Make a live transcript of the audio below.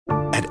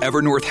At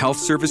Evernorth Health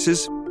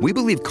Services, we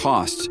believe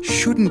costs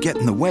shouldn't get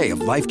in the way of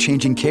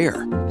life-changing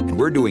care, and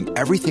we're doing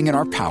everything in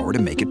our power to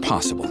make it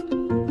possible.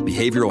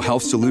 Behavioral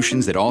health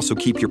solutions that also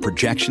keep your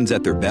projections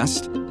at their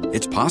best?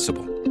 It's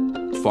possible.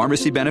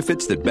 Pharmacy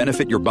benefits that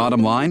benefit your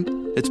bottom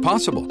line? It's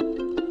possible.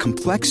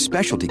 Complex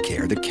specialty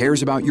care that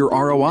cares about your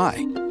ROI?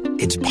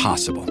 It's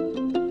possible.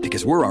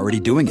 Because we're already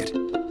doing it.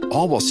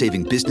 All while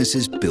saving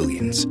businesses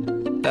billions.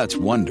 That's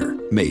Wonder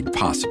made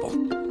possible.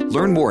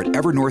 Learn more at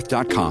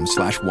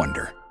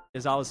evernorth.com/wonder.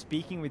 As I was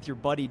speaking with your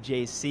buddy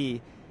JC,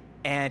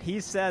 and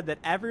he said that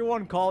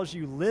everyone calls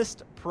you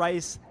List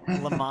Price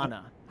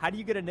LaManna. How do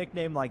you get a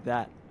nickname like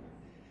that?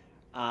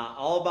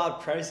 All about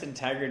price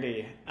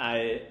integrity.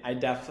 I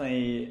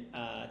definitely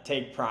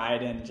take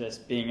pride in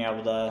just being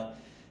able to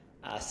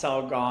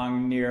sell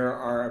Gong near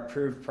our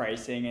approved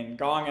pricing, and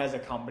Gong as a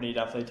company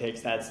definitely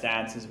takes that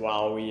stance as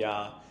well.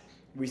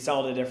 We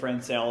sell to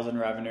different sales and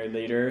revenue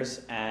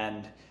leaders,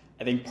 and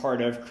I think part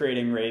of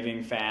creating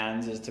raving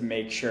fans is to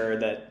make sure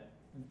that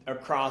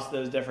across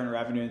those different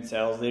revenue and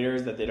sales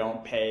leaders that they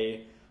don't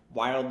pay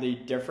wildly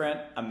different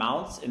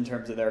amounts in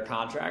terms of their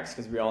contracts,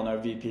 because we all know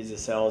VPs of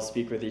sales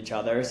speak with each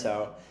other.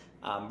 So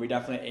we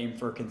definitely aim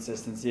for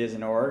consistency as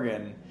an org,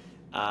 and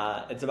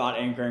it's about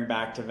anchoring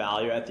back to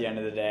value at the end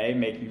of the day,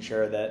 making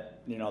sure that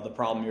the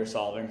problem you're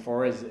solving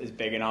for is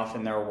big enough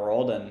in their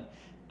world, and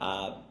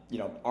our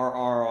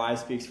ROI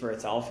speaks for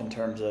itself in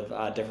terms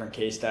of different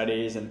case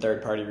studies and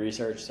third-party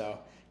research. So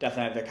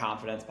definitely have the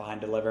confidence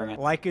behind delivering it.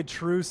 Like a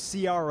true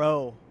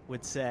CRO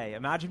would say.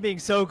 Imagine being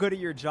so good at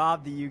your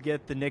job that you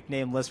get the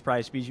nickname List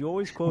Price, because you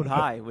always quote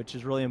high, which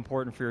is really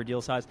important for your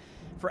deal size.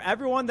 For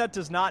everyone that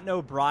does not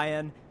know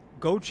Brian,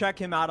 go check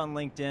him out on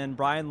LinkedIn.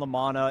 Brian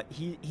LaManna.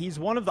 He's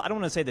one of the, I don't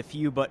want to say the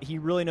few, but he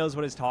really knows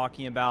what he's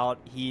talking about.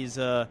 He's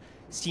a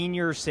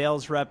senior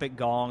sales rep at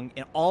Gong,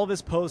 and all of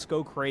his posts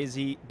go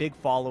crazy, big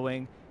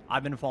following.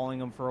 I've been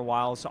following him for a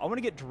while, so I want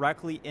to get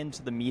directly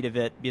into the meat of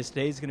it, because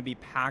today's going to be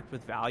packed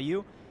with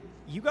value.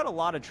 You got a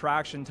lot of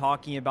traction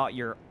talking about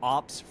your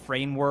ops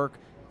framework,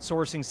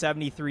 sourcing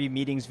 73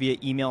 meetings via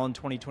email in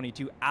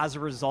 2022 as a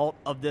result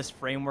of this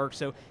framework.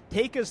 So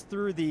take us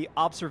through the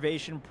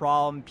observation,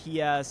 problem,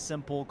 PS,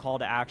 simple call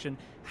to action.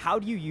 How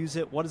do you use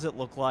it? What does it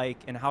look like?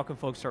 And how can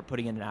folks start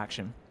putting it in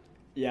action?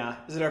 Yeah.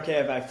 Is it okay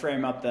if I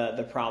frame up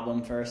the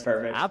problem first?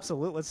 Perfect.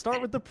 Absolutely. Let's start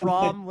with the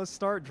problem. Let's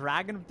start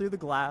dragging them through the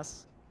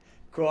glass.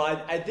 Cool.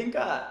 I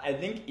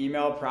think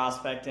email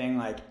prospecting,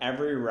 like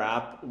every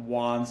rep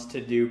wants to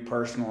do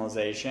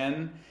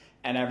personalization,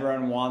 and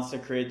everyone wants to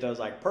create those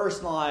like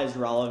personalized,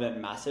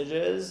 relevant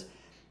messages.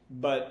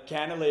 But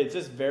candidly, it's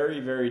just very,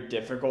 very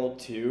difficult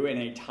to in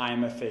a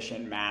time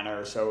efficient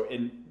manner. So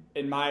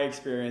in my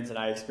experience, and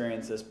I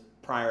experienced this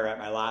prior at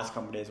my last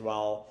company as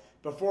well,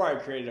 before I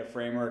created a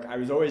framework, I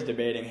was always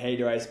debating, hey,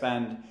 do I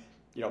spend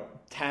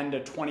 10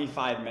 to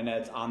 25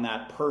 minutes on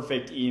that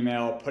perfect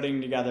email,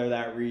 putting together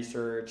that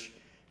research,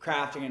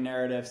 crafting a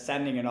narrative,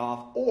 sending it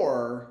off,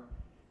 or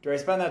do I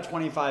spend that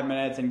 25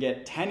 minutes and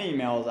get 10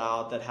 emails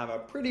out that have a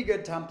pretty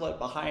good template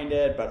behind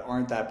it but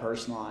aren't that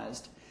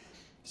personalized?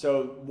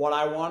 So what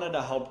I wanted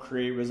to help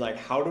create was like,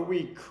 how do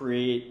we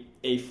create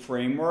a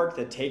framework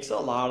that takes a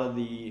lot of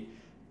the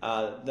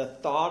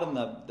thought and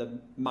the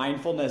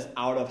mindfulness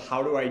out of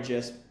how do I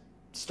just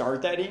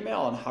start that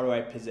email and how do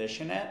I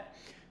position it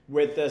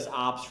with this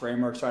ops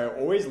framework. So I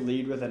always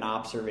lead with an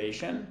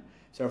observation.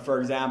 So for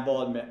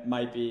example, it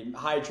might be,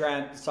 hi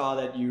Trent, saw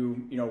that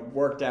you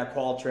worked at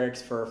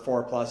Qualtrics for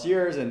 4+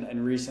 years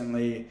and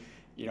recently,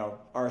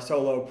 are a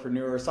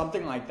solopreneur,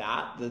 something like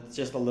that. That's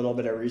just a little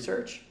bit of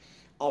research.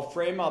 I'll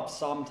frame up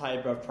some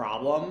type of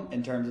problem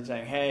in terms of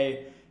saying,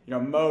 hey,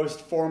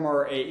 most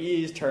former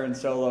AEs turned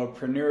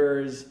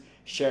solopreneurs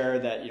share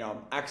that,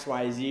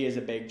 XYZ is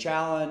a big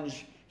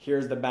challenge.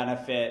 Here's the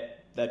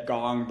benefit that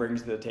Gong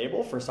brings to the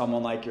table for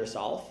someone like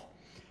yourself.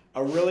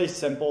 A really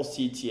simple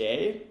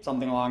CTA,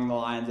 something along the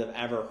lines of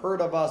ever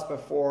heard of us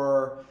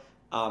before,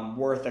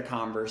 worth a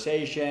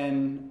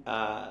conversation,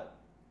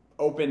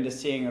 open to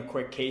seeing a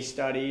quick case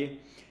study.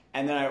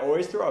 And then I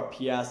always throw a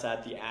PS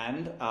at the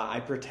end. I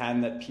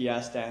pretend that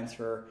PS stands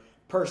for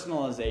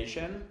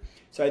personalization.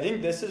 So I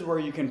think this is where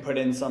you can put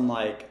in some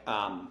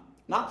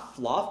not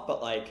fluff,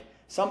 but like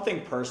something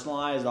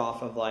personalized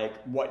off of like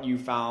what you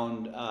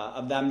found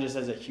of them just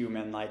as a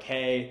human. Like,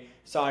 hey,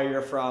 saw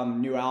you're from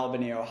New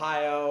Albany,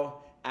 Ohio.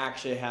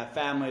 Actually have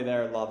family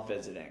there, love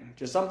visiting.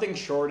 Just something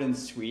short and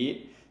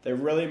sweet that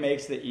really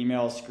makes the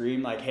email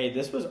scream like, hey,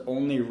 this was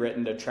only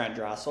written to Trent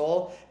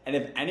Dressel, and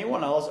if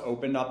anyone else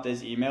opened up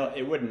this email,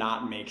 it would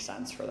not make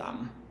sense for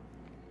them.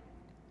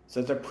 So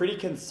it's a pretty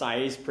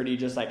concise, pretty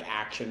just like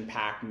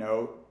action-packed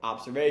note,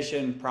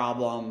 observation,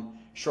 problem,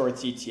 short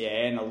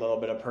CTA, and a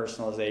little bit of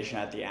personalization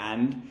at the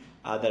end.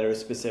 That it was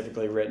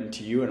specifically written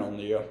to you and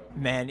only you.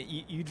 Man,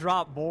 you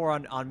drop more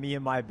on me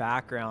and my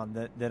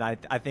background than I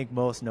think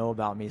most know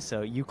about me,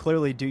 so you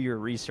clearly do your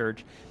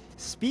research.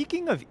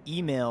 Speaking of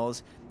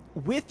emails,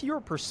 with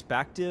your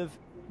perspective,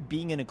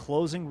 being in a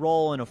closing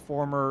role and a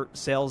former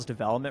sales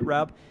development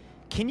rep,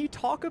 Can you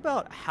talk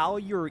about how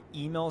your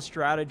email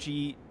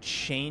strategy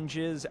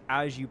changes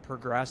as you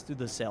progress through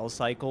the sales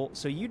cycle?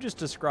 So you just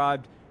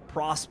described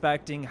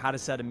prospecting, how to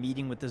set a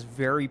meeting with this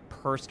very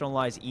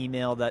personalized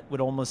email that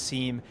would almost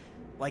seem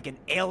like an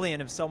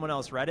alien if someone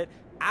else read it.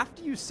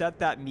 After you set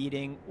that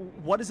meeting,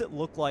 what does it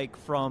look like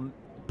from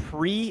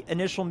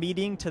pre-initial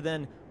meeting to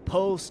then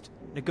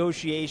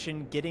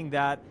post-negotiation, getting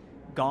that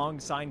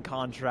gong signed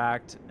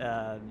contract,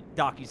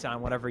 DocuSign,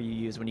 whatever you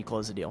use when you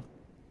close the deal?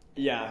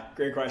 Yeah,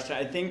 great question.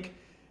 I think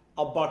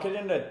I'll bucket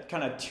into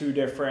kind of two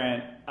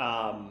different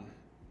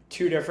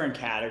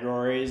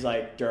categories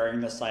like during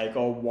the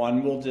cycle.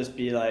 One will just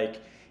be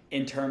like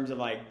in terms of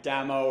like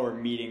demo or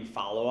meeting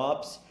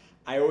follow-ups.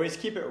 I always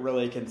keep it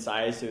really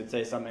concise. It would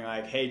say something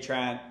like, hey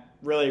Trent,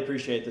 really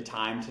appreciate the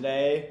time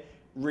today.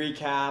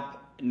 Recap,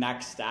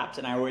 next steps.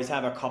 And I always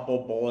have a couple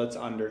bullets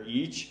under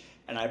each.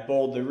 And I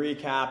bold the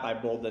recap, I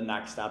bold the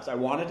next steps. I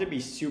want it to be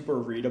super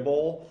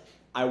readable.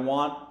 I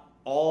want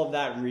all of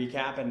that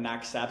recap and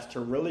next steps to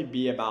really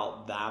be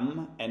about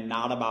them and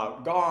not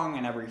about Gong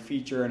and every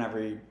feature and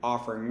every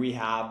offering we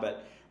have,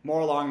 but more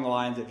along the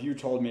lines of you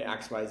told me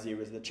XYZ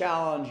was the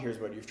challenge, here's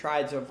what you've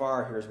tried so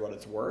far, here's what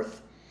it's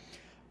worth.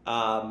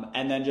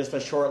 And then just a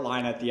short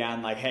line at the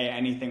end like, hey,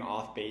 anything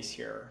off base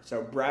here.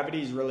 So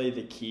brevity is really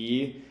the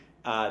key.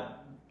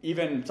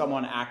 Even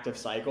someone active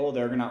cycle,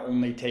 they're gonna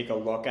only take a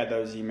look at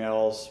those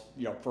emails,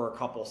 for a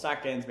couple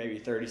seconds, maybe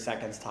 30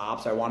 seconds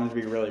tops. So I want it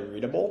to be really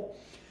readable.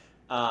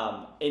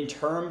 In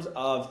terms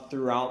of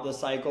throughout the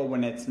cycle,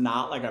 when it's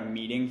not like a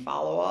meeting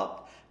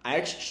follow-up, I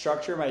actually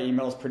structure my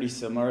emails pretty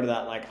similar to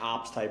that like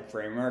ops type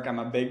framework. I'm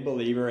a big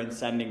believer in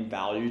sending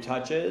value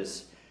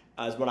touches,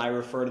 as what I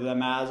refer to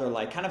them as, or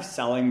like kind of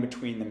selling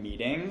between the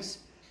meetings.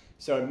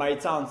 So it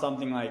might sound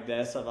something like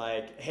this of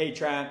like, hey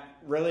Trent,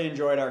 really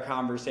enjoyed our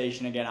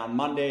conversation again on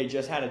Monday,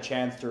 just had a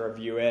chance to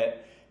review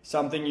it.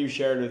 Something you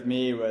shared with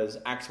me was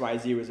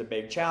XYZ was a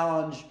big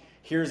challenge.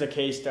 Here's a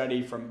case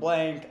study from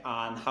blank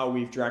on how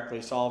we've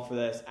directly solved for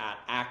this at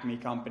Acme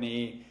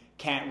Company.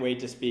 Can't wait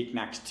to speak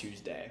next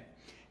Tuesday.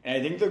 And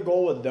I think the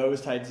goal with those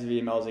types of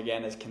emails,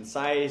 again, is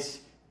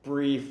concise,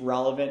 brief,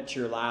 relevant to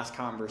your last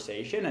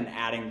conversation and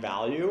adding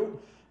value.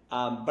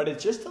 But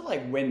it's just to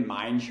like win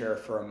mind share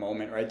for a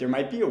moment, right? There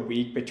might be a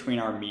week between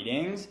our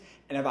meetings.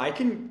 And if I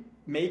can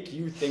make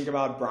you think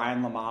about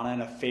Brian LaManna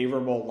in a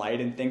favorable light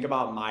and think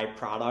about my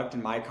product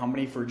and my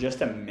company for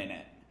just a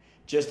minute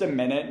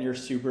in your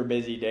super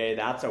busy day,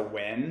 that's a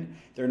win.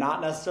 They're not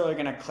necessarily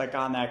going to click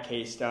on that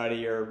case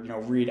study or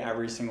read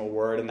every single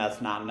word, and that's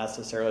not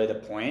necessarily the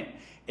point.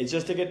 It's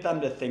just to get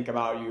them to think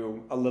about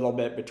you a little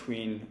bit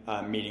between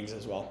meetings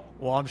as well.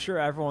 Well, I'm sure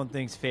everyone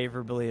thinks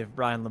favorably of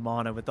Brian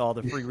LaManna with all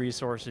the free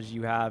resources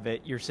you have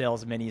at your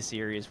sales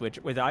mini-series, which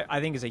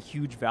I think is a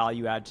huge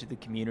value add to the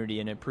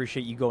community, and I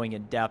appreciate you going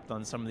in depth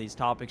on some of these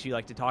topics you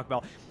like to talk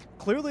about.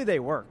 Clearly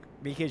they work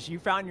because you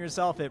found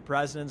yourself at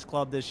President's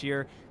Club this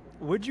year.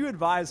 Would you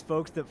advise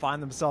folks that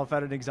find themselves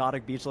at an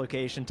exotic beach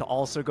location to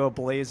also go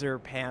blazer,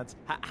 pants?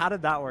 How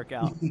did that work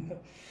out?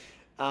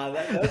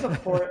 That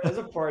was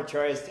a poor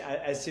choice. I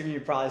assume you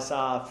probably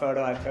saw a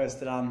photo I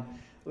posted on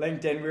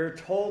LinkedIn. We were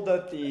told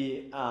that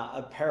the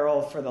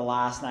apparel for the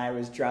last night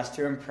was dressed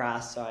to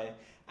impress. So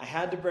I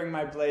had to bring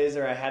my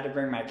blazer. I had to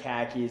bring my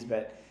khakis,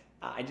 but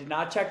I did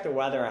not check the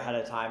weather ahead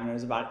of time. And it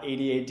was about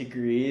 88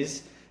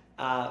 degrees.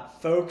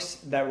 Folks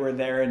that were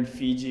there in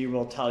Fiji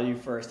will tell you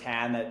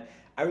firsthand that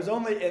I was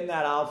only in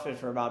that outfit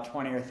for about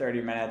 20 or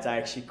 30 minutes. I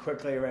actually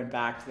quickly went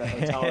back to the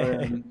hotel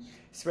room,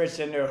 switched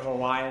into a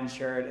Hawaiian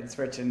shirt, and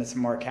switched into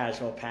some more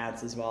casual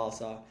pants as well.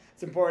 So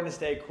it's important to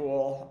stay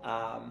cool.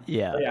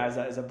 Yeah, it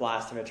was a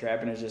blast of a trip,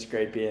 and it was just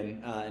great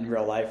being in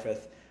real life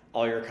with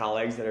all your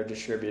colleagues that are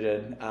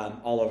distributed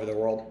all over the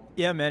world.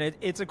 Yeah, man,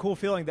 it's a cool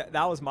feeling.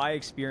 That was my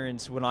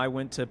experience when I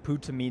went to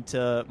Puerto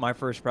Mita, my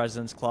first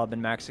President's Club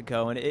in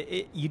Mexico, and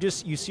you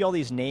see all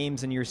these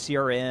names in your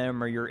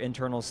CRM or your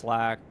internal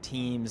Slack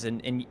teams,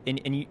 and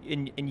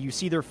you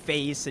see their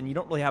face, and you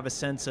don't really have a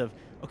sense of,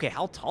 okay,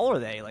 how tall are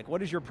they? Like,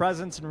 what is your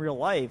presence in real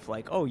life?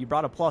 Like, oh, you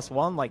brought a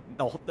 +1. Like,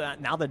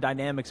 now the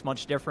dynamic's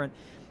much different.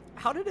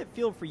 How did it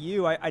feel for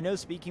you? I know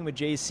speaking with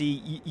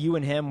JC, you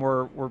and him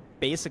were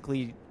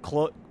basically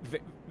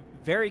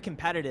very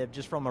competitive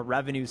just from a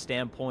revenue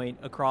standpoint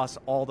across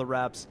all the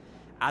reps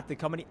at the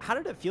company. How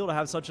did it feel to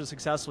have such a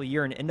successful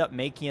year and end up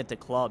making it to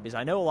club? Because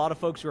I know a lot of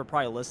folks who are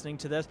probably listening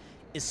to this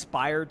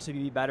aspire to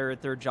be better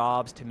at their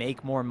jobs, to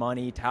make more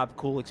money, to have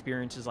cool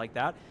experiences like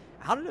that.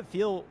 How did it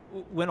feel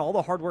when all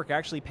the hard work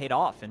actually paid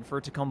off and for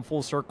it to come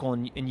full circle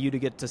and you to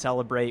get to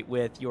celebrate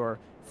with your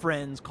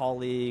friends,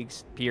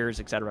 colleagues, peers,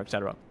 et cetera, et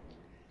cetera?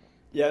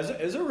 Yeah,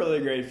 it was a really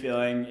great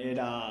feeling. It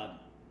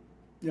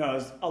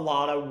was a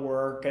lot of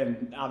work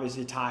and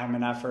obviously time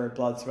and effort,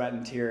 blood, sweat,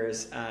 and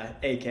tears,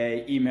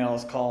 aka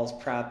emails, calls,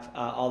 prep,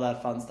 all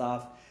that fun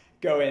stuff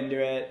go into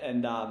it.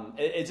 And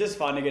it's just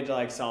fun to get to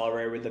like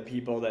celebrate with the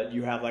people that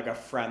you have like a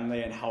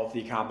friendly and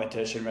healthy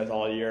competition with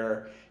all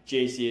year.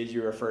 JC, as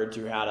you referred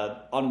to, had an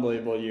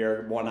unbelievable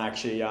year, won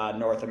actually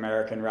North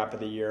American Rep of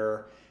the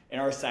Year in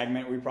our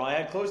segment, we probably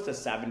had close to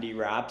 70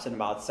 reps, and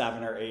about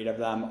 7 or 8 of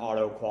them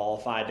auto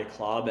qualified to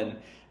club. And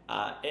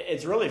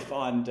it's really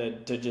fun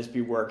to just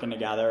be working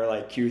together,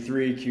 like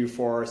Q3,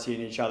 Q4,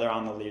 seeing each other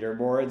on the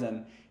leaderboards.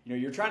 And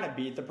you're trying to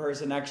beat the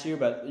person next to you,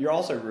 but you're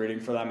also rooting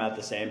for them at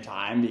the same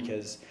time,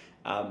 because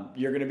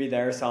you're going to be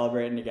there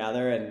celebrating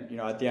together. And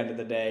at the end of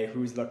the day,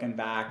 who's looking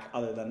back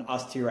other than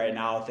us two right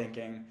now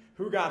thinking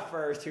who got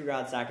first, who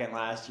got second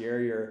last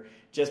year? You're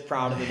just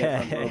proud of the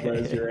different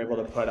logos you're able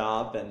to put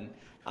up. And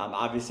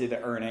obviously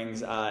the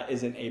earnings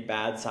isn't a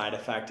bad side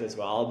effect as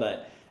well,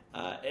 but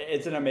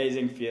it's an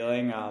amazing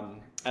feeling.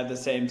 At the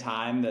same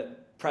time,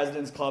 that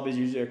President's Club is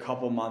usually a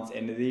couple months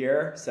into the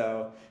year.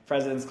 So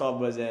President's Club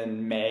was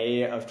in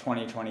May of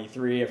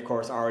 2023, of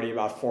course, already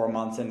about 4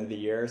 months into the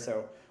year.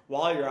 So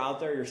while you're out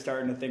there, you're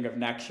starting to think of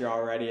next year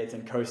already. It's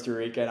in Costa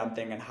Rica, and I'm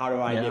thinking, how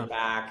do I get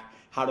back?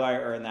 How do I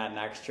earn that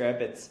next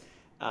trip? It's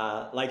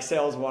like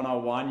Sales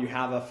 101, you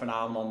have a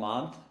phenomenal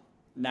month.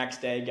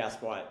 Next day, guess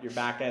what? You're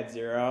back at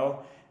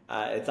zero.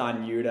 It's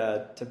on you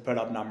to put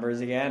up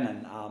numbers again,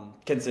 and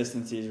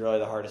consistency is really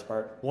the hardest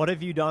part. What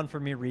have you done for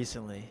me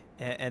recently?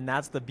 And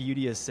that's the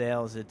beauty of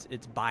sales.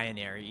 It's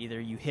binary. Either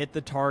you hit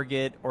the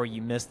target or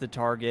you miss the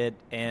target,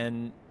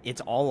 and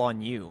it's all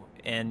on you.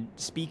 And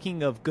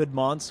speaking of good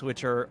months,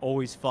 which are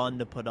always fun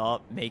to put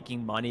up,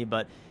 making money,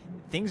 but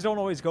things don't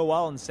always go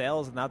well in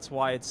sales, and that's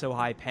why it's so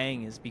high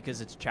paying, is because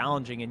it's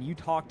challenging. And you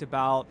talked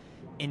about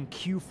in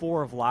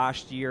Q4 of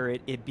last year,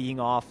 it being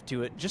off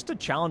to just a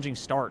challenging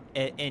start,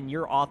 and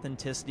your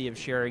authenticity of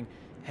sharing,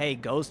 hey,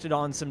 ghosted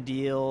on some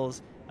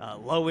deals,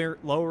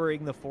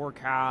 lowering the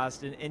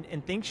forecast,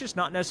 and things just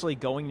not necessarily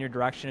going in your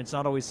direction. It's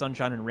not always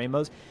sunshine and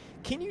rainbows.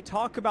 Can you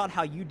talk about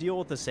how you deal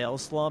with the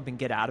sales slump and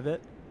get out of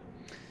it?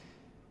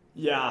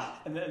 Yeah,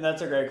 and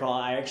that's a great call.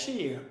 I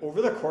actually,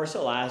 over the course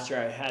of last year,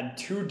 I had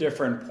 2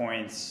 different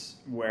points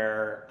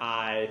where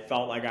I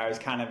felt like I was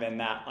kind of in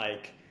that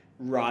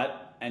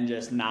rut and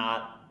just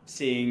not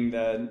seeing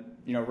the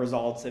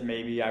results that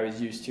maybe I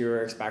was used to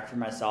or expect for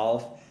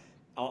myself.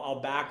 I'll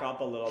back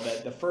up a little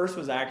bit. The first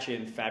was actually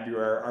in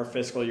February. Our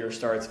fiscal year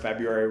starts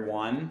February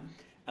 1.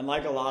 And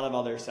like a lot of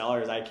other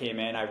sellers, I came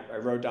in, I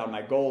wrote down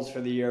my goals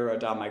for the year,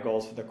 wrote down my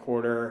goals for the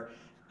quarter.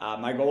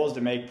 My goal is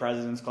to make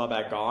President's Club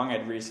at Gong.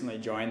 I'd recently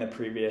joined the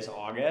previous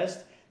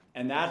August.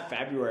 And that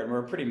February, and we're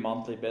a pretty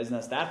monthly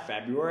business, that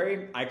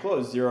February, I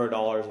closed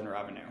 $0 in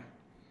revenue.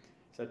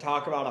 So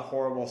talk about a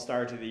horrible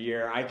start to the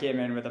year. I came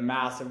in with a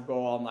massive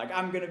goal. I'm like,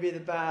 I'm going to be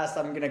the best.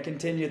 I'm going to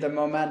continue the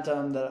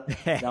momentum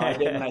that I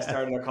did when I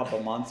started a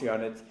couple months ago.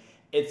 And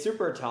it's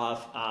super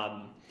tough.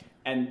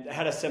 And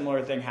had a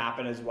similar thing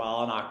happen as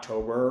well in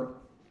October.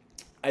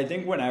 I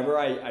think whenever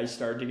I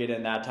start to get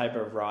in that type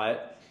of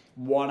rut,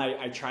 one,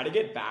 I try to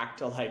get back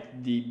to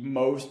the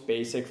most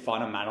basic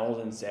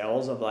fundamentals in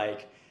sales of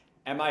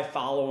am I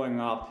following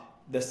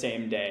up the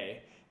same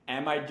day?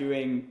 Am I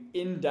doing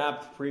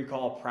in-depth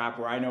pre-call prep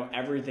where I know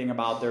everything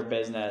about their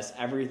business,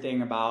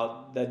 everything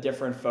about the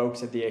different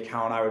folks at the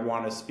account I would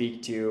want to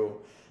speak to?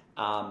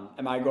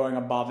 Am I going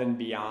above and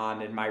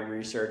beyond in my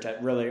research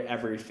at really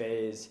every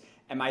phase?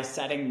 Am I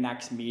setting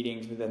next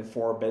meetings within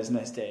 4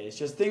 business days?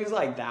 Just things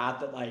like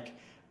that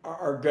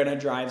are going to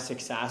drive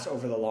success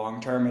over the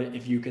long term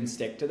if you can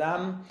stick to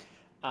them.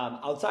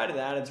 Outside of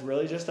that, it's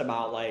really just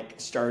about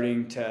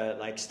starting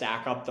to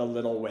stack up the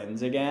little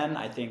wins again.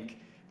 I think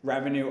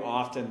revenue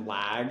often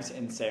lags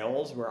in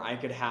sales, where I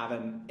could have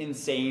an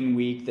insane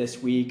week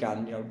this week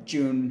on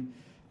June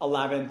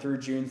 11th through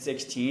June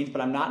 16th, but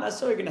I'm not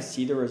necessarily going to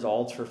see the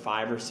results for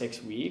 5 or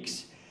 6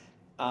 weeks.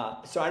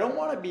 So I don't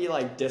want to be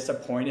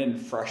disappointed and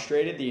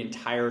frustrated the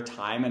entire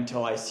time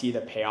until I see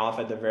the payoff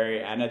at the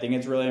very end. I think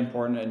it's really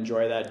important to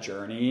enjoy that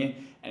journey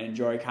and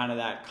enjoy kind of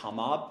that come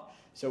up.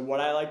 So what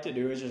I like to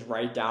do is just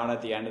write down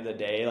at the end of the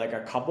day, a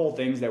couple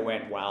things that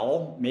went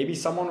well. Maybe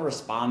someone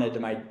responded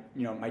to my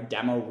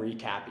demo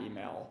recap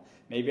email.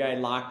 Maybe I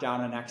locked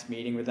down a next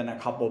meeting within a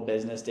couple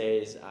business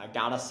days,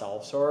 got a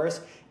self-source.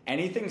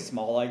 Anything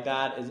small like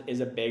that is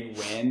a big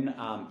win.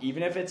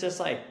 Even if it's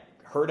just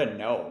heard a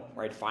no,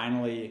 right?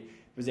 Finally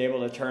was able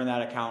to turn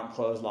that account,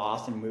 close,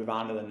 lost, and move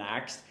on to the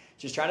next.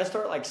 Just try to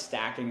start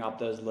stacking up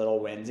those little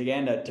wins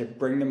again to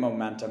bring the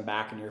momentum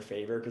back in your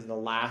favor, because the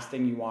last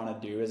thing you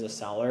want to do as a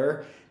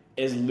seller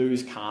is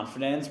lose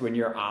confidence when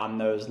you're on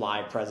those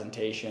live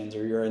presentations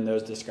or you're in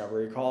those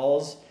discovery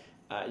calls.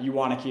 You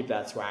want to keep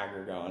that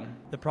swagger going.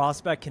 The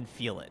prospect can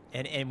feel it.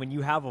 And when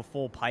you have a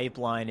full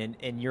pipeline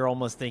and you're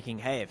almost thinking,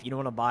 hey, if you don't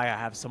want to buy, I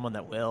have someone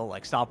that will,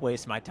 stop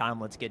wasting my time,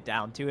 let's get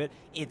down to it.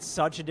 It's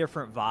such a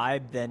different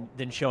vibe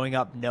than showing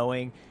up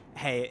knowing,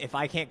 hey, if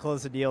I can't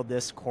close the deal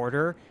this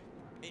quarter,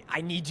 I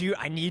need you.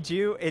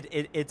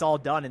 It's all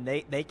done. And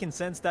they can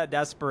sense that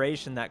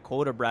desperation, that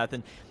quota breath.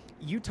 And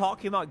you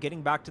talking about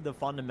getting back to the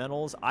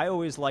fundamentals, I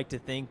always like to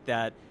think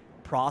that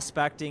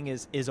prospecting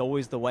is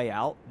always the way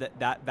out.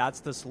 That's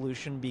the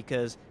solution,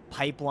 because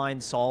pipeline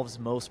solves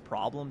most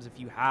problems. If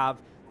you have,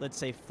 let's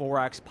say,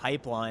 4x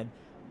pipeline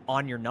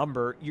on your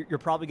number, you're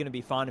probably going to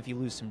be fine. If you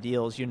lose some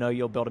deals, you'll be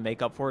able to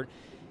make up for it.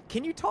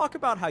 Can you talk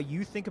about how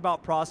you think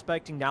about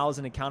prospecting now as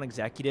an account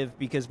executive?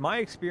 Because my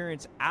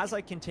experience, as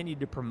I continued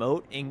to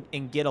promote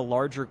and get a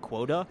larger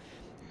quota,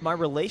 my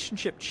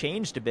relationship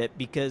changed a bit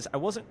because I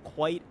wasn't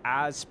quite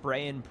as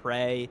spray and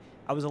pray.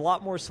 I was a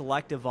lot more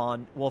selective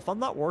on, well, if I'm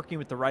not working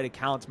with the right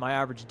accounts, my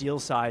average deal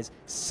size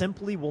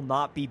simply will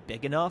not be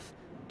big enough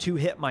to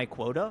hit my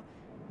quota,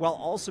 while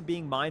also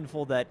being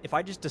mindful that if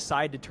I just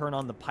decide to turn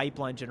on the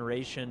pipeline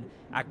generation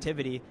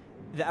activity,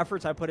 the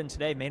efforts I put in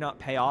today may not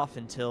pay off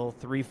until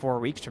 3-4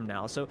 weeks from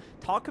now. So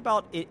talk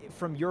about it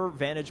from your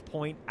vantage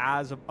point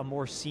as a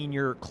more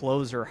senior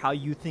closer, how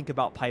you think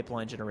about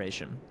pipeline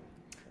generation.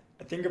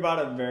 I think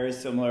about it very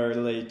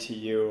similarly to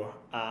you.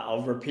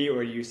 I'll repeat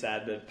what you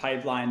said. The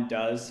pipeline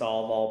does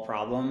solve all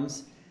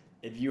problems.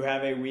 If you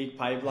have a weak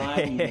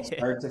pipeline, you'll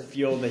start to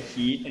feel the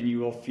heat, and you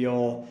will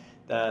feel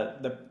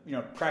the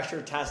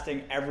pressure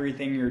testing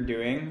everything you're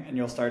doing, and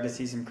you'll start to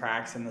see some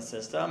cracks in the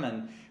system.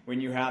 And when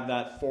you have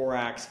that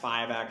 4x,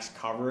 5x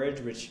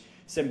coverage, which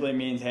simply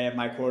means, hey, if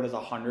my quota is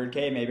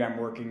 100K, maybe I'm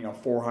working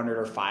 400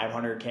 or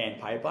 500K in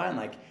pipeline,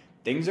 like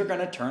things are going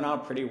to turn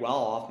out pretty well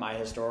off my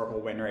historical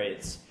win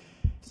rates.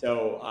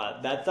 So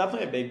that's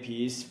definitely a big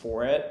piece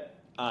for it.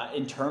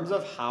 In terms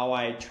of how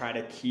I try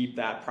to keep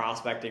that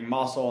prospecting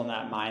muscle and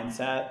that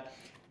mindset,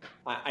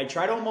 I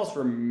try to almost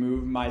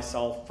remove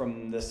myself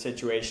from the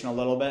situation a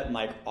little bit and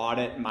like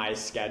audit my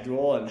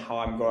schedule and how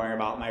I'm going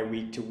about my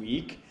week to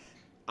week.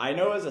 I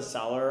know as a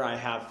seller, I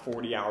have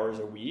 40 hours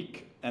a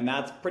week, and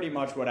that's pretty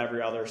much what every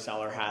other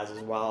seller has as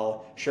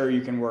well. Sure,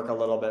 you can work a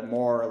little bit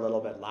more, a little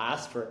bit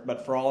less,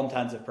 but for all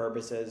intents and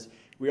purposes,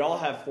 we all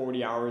have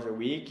 40 hours a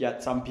week,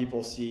 yet some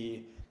people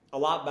see a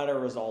lot better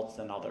results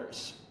than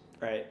others,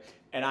 right?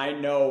 And I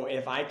know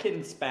if I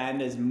can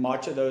spend as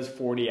much of those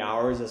 40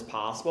 hours as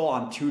possible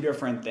on two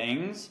different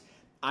things,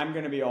 I'm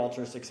going to be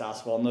ultra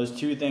successful. And those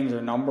two things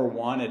are, number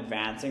one,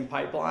 advancing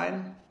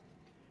pipeline,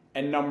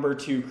 and number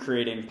two,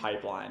 creating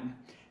pipeline.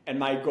 And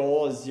my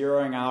goal is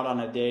zeroing out on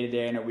a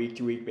day-to-day and a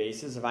week-to-week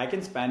basis. If I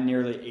can spend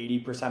nearly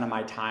 80% of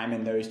my time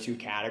in those two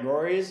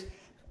categories,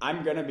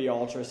 I'm going to be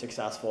ultra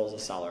successful as a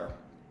seller.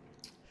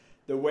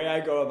 The way I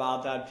go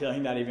about that,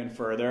 peeling that even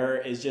further,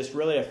 is just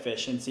really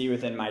efficiency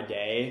within my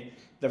day.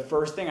 The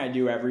first thing I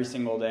do every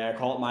single day, I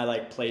call it my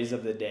plays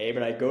of the day,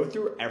 but I go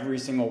through every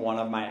single one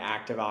of my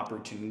active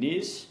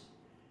opportunities,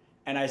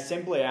 and I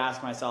simply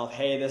ask myself,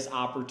 hey, this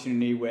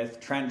opportunity with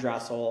Trent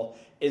Dressel,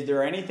 is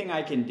there anything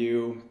I can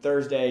do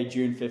Thursday,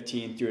 June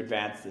 15th to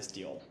advance this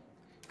deal?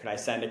 Could I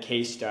send a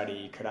case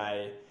study? Could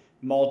I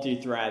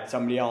multi-thread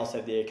somebody else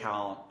at the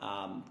account?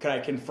 Could I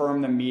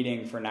confirm the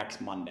meeting for next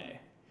Monday?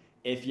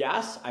 If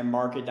yes, I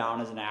mark it down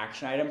as an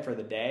action item for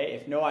the day.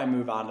 If no, I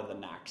move on to the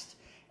next.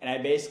 And I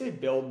basically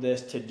build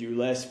this to-do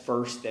list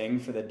first thing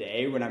for the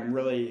day when I'm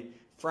really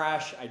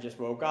fresh. I just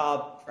woke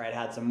up, right,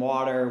 had some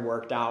water,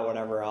 worked out,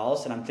 whatever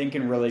else, and I'm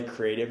thinking really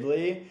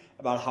creatively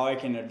about how I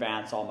can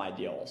advance all my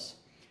deals.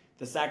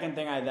 The second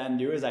thing I then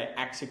do is I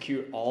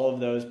execute all of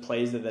those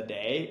plays of the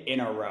day in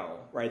a row,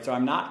 right? So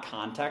I'm not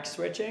context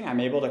switching. I'm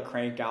able to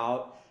crank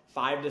out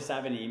 5 to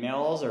 7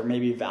 emails or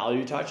maybe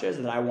value touches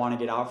that I want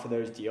to get out for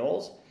those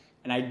deals.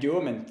 And I do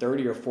them in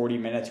 30 or 40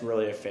 minutes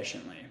really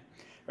efficiently.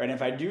 Right? And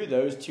if I do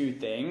those two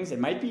things, it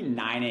might be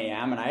 9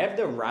 a.m. and I have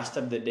the rest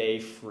of the day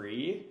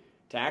free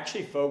to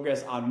actually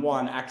focus on,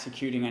 one,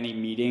 executing any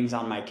meetings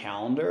on my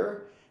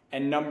calendar,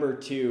 and number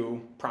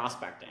two,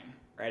 prospecting,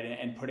 right?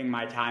 And putting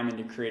my time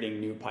into creating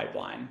new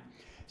pipeline.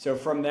 So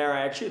from there,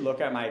 I actually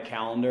look at my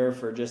calendar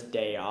for just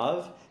day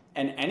of,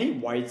 and any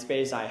white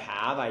space I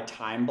have, I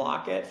time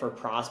block it for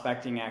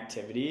prospecting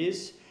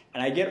activities.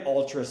 And I get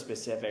ultra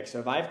specific. So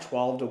if I have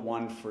 12 to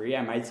 1 free,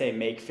 I might say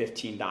make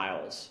 15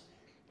 dials.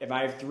 If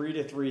I have 3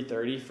 to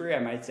 3:30 free, I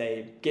might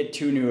say get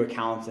 2 new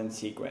accounts in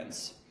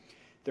sequence.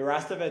 The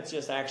rest of it's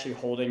just actually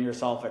holding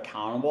yourself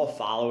accountable,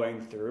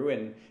 following through,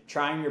 and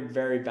trying your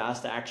very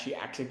best to actually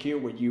execute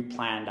what you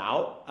planned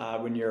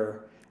out when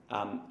you're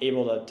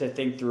able to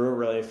think through it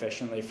really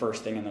efficiently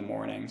first thing in the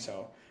morning.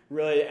 So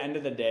really, end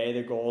of the day,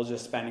 the goal is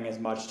just spending as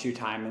much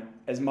time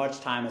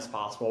as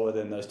possible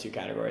within those two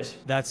categories.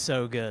 That's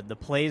so good. The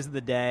plays of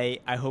the day.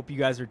 I hope you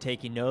guys are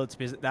taking notes,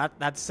 because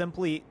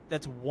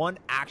that's one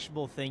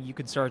actionable thing you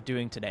can start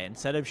doing today.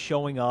 Instead of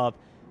showing up,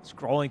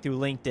 scrolling through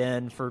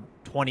LinkedIn for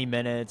 20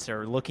 minutes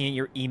or looking at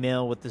your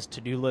email with this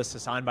to-do list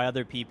assigned by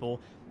other people,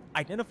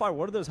 identify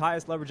what are those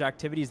highest leverage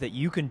activities that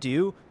you can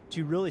do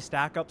to really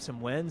stack up some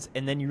wins,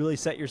 and then you really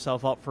set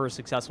yourself up for a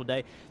successful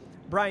day.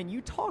 Brian, you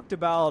talked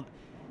about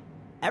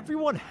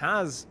everyone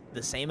has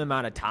the same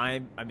amount of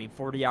time.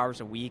 40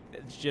 hours a week,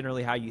 that's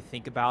generally how you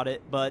think about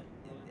it, but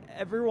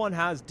everyone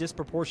has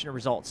disproportionate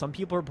results. Some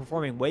people are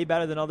performing way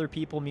better than other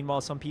people.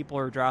 Meanwhile, some people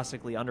are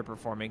drastically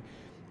underperforming.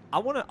 I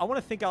want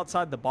to think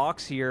outside the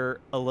box here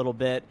a little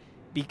bit,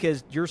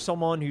 because you're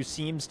someone who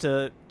seems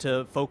to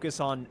focus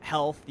on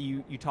health.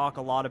 You talk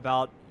a lot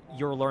about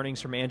your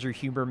learnings from Andrew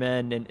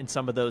Huberman and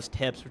some of those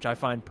tips, which I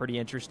find pretty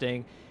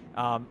interesting.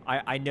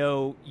 I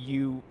know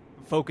you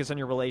focus on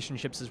your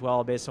relationships as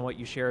well, based on what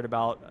you shared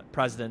about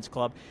President's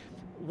Club.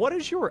 what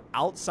does your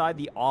outside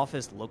the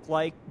office look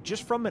like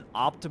just from an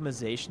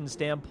optimization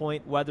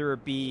standpoint, whether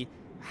it be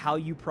how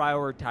you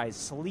prioritize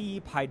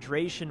sleep,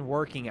 hydration,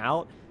 working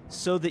out,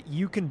 so that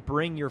you can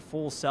bring your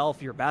full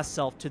self, your best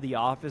self to the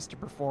office to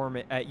perform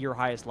at your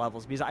highest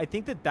levels? Because I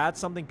think that that's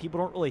something people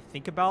don't really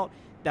think about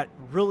that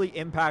really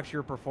impacts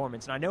your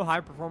performance. And I know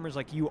high performers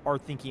like you are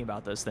thinking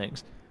about those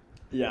things.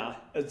 Yeah,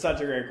 it's such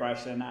a great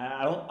question.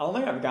 I don't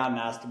think I've gotten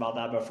asked about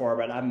that before,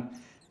 but I'm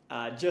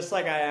just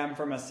like I am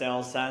from a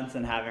sales sense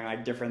and having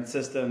like different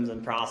systems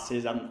and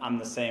processes. I'm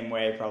the same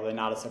way, probably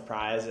not a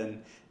surprise.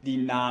 And the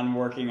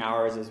non-working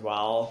hours as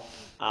well.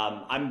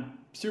 I'm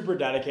super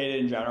dedicated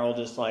in general,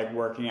 just like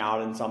working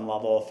out in some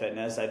level of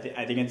fitness. I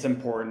think it's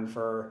important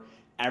for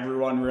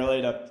everyone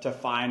really to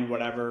find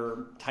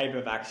whatever type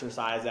of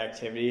exercise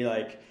activity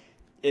like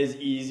is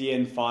easy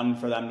and fun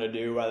for them to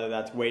do, whether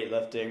that's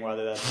weightlifting,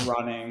 whether that's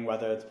running,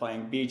 whether it's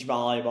playing beach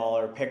volleyball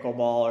or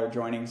pickleball or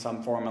joining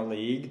some form of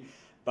league.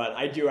 But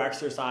I do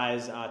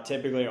exercise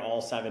typically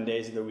all 7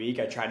 days of the week.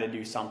 I try to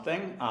do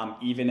something,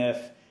 even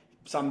if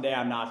someday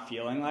I'm not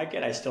feeling like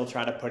it, I still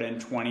try to put in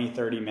 20,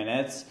 30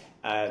 minutes.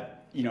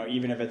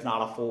 Even if it's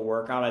not a full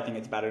workout, I think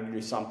it's better to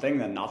do something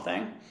than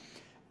nothing.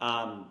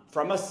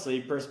 From a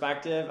sleep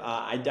perspective,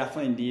 I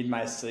definitely need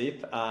my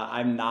sleep.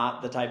 I'm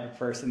not the type of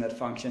person that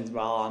functions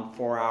well on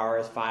 4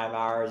 hours, 5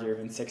 hours, or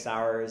even 6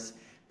 hours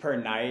per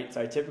night.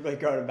 So I typically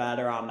go to bed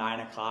around 9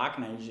 o'clock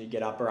and I usually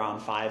get up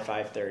around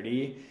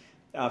 5:30.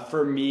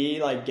 For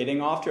me, like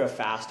getting off to a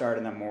fast start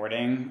in the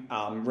morning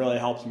really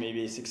helps me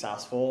be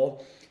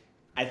successful.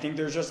 I think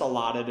there's just a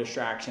lot of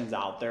distractions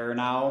out there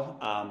now,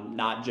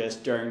 not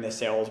just during the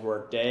sales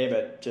work day,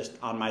 but just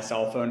on my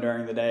cell phone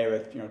during the day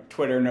with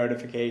Twitter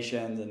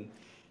notifications and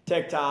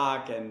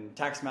TikTok and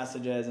text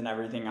messages and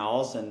everything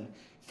else. And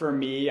for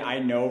me, I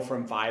know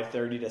from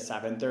 5:30 to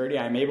 7:30,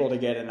 I'm able to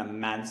get an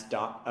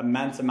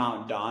immense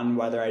amount done,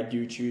 whether I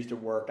do choose to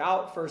work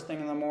out first thing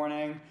in the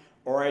morning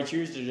or I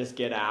choose to just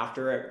get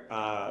after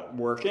it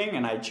working,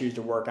 and I choose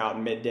to work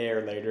out midday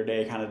or later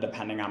day, kind of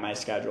depending on my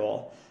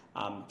schedule.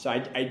 So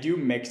I do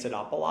mix it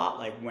up a lot,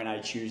 like when I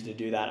choose to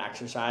do that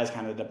exercise,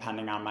 kind of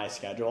depending on my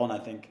schedule. And I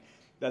think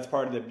that's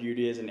part of the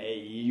beauty as an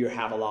AE. You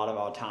have a lot of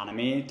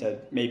autonomy to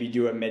maybe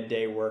do a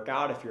midday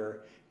workout. If you're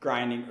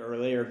grinding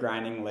early or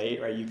grinding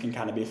late, right, you can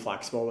kind of be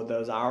flexible with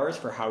those hours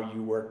for how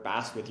you work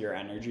best with your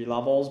energy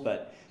levels.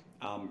 But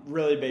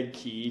really big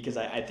key, because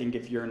I think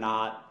if you're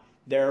not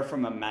there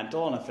from a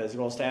mental and a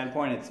physical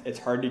standpoint, it's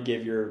hard to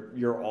give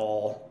your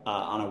all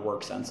on a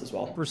work sense as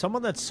well. For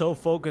someone that's so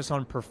focused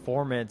on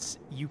performance,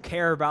 you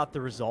care about the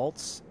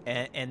results,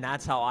 and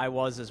that's how I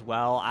was as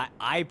well.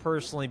 I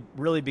personally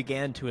really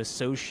began to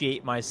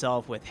associate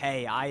myself with,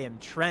 hey, I am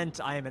Trent,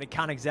 I am an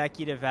account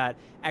executive at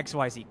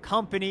XYZ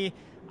company,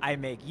 I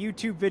make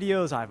YouTube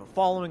videos, I have a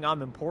following,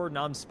 I'm important,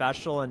 I'm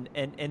special,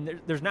 and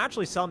there's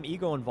naturally some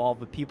ego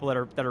involved with people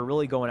that are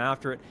really going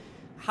after it.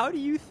 How do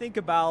you think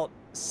about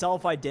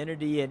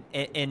self-identity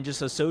and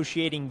just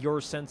associating your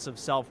sense of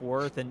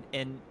self-worth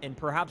and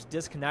perhaps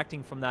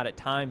disconnecting from that at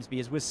times?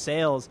 Because with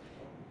sales,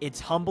 it's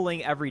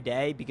humbling every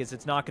day because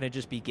it's not going to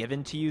just be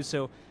given to you.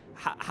 So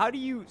how do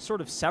you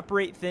sort of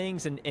separate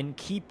things and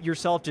keep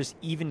yourself just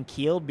even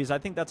keeled? Because I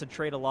think that's a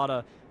trait a lot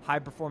of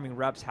high-performing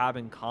reps have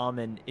in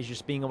common, is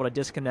just being able to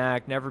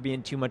disconnect, never be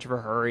in too much of a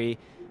hurry,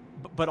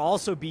 but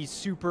also be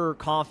super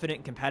confident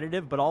and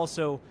competitive, but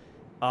also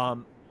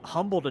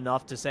humbled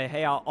enough to say,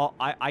 hey,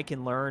 I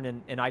can learn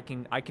and I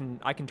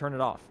can turn it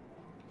off.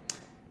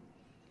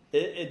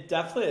 It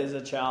definitely is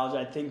a challenge.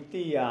 I think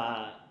the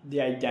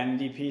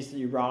identity piece that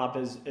you brought up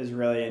is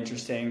really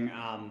interesting.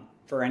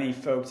 For any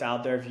folks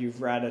out there, if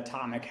you've read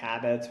Atomic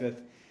Habits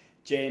with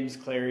James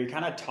Clear, he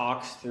kind of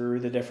talks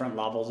through the different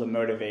levels of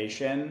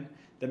motivation.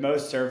 The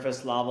most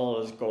surface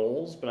level is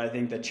goals, but I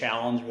think the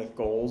challenge with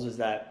goals is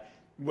that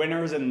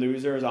winners and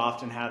losers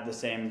often have the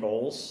same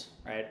goals,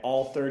 right?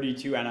 All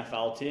 32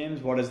 NFL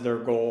teams, what is their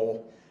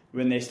goal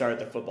when they start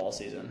the football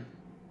season?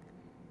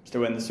 It's to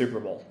win the Super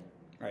Bowl,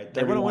 right?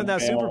 They want to win that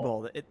Super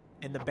Bowl.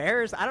 And the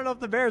Bears, I don't know if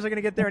the Bears are going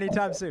to get there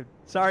anytime soon.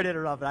 Sorry to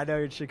interrupt, but I know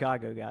you're a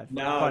Chicago guy.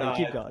 No,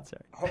 keep going,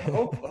 sorry.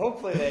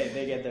 Hopefully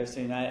they get there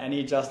soon. I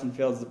need Justin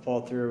Fields to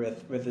pull through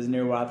with his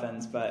new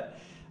weapons, but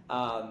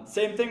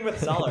same thing with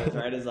sellers,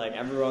 right? Is like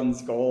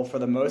everyone's goal for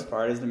the most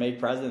part is to make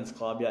President's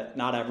Club, yet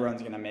not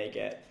everyone's going to make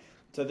it.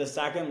 So the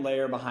second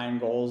layer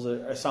behind goals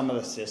are some of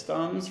the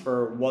systems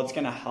for what's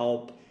going to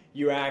help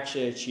you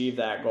actually achieve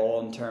that goal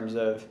in terms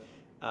of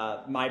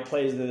my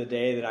plays of the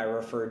day that I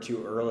referred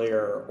to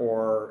earlier,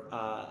 or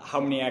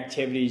how many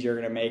activities you're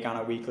going to make on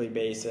a weekly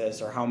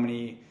basis, or how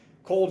many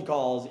cold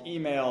calls,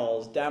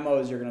 emails,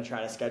 demos you're going to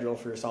try to schedule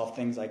for yourself,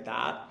 things like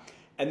that.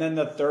 And then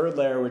the third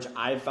layer, which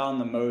I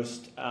found the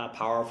most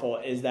powerful,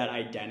 is that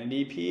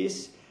identity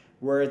piece,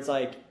 where it's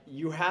like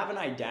you have an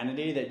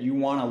identity that you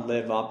want to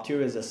live up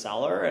to as a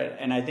seller.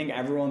 And I think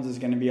everyone's is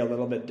going to be a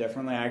little bit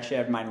differently. I actually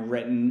have mine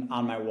written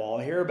on my wall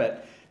here,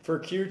 but for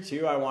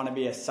Q2, I want to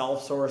be a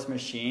self-source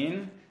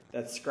machine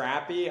that's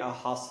scrappy, a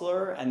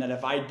hustler, and that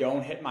if I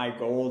don't hit my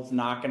goal, it's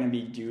not going to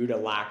be due to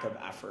lack of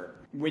effort.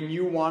 When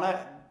you want to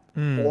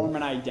form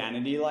an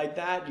identity like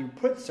that, you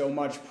put so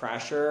much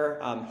pressure,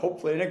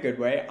 hopefully in a good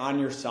way, on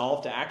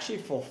yourself to actually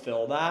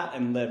fulfill that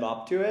and live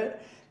up to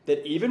it,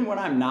 that even when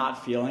I'm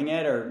not feeling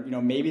it, or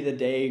maybe the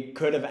day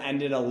could have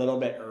ended a little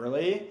bit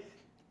early,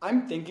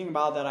 I'm thinking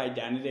about that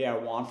identity I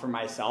want for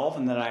myself,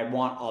 and that I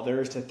want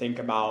others to think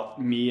about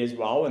me as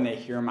well when they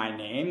hear my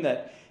name,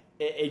 that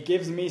it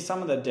gives me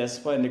some of the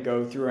discipline to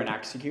go through and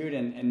execute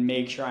and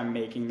make sure I'm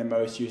making the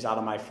most use out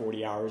of my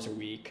 40 hours a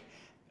week.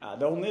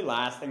 The only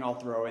last thing I'll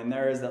throw in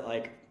there is that,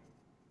 like,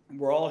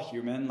 we're all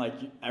human. Like,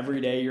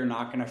 every day you're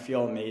not going to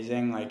feel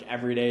amazing. Like,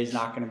 every day is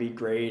not going to be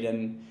great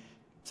and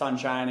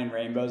sunshine and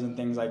rainbows and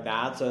things like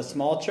that. So a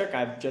small trick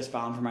I've just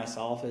found for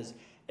myself is,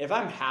 if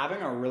I'm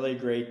having a really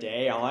great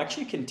day, I'll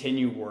actually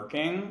continue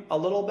working a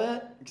little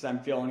bit because I'm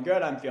feeling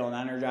good, I'm feeling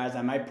energized.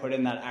 I might put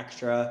in that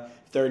extra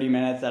 30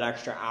 minutes, that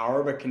extra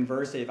hour. But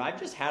conversely, if I've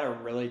just had a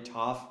really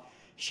tough,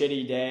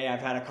 shitty day,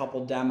 I've had a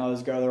couple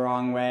demos go the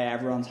wrong way,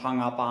 everyone's hung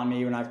up on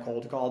me when I've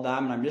cold called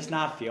them, and I'm just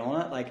not feeling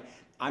it, like,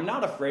 I'm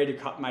not afraid to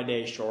cut my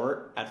day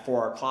short at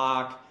 4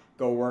 o'clock,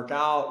 go work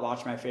out,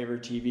 watch my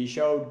favorite TV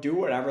show, do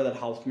whatever that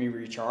helps me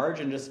recharge,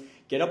 and just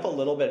get up a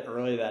little bit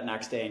early that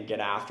next day and get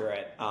after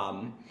it.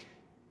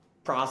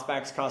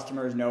 Prospects,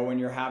 customers know when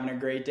you're having a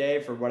great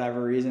day. For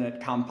whatever reason,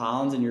 it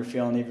compounds and you're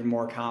feeling even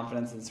more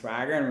confidence and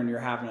swagger. And when you're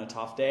having a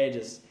tough day,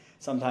 just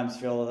sometimes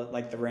feel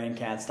like the rain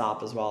can't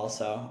stop as well.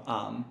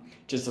 So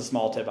just a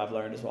small tip I've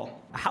learned as well.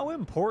 How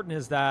important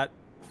is that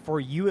for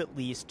you, at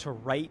least, to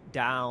write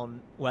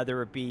down,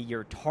 whether it be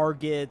your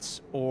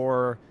targets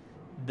or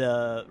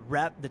the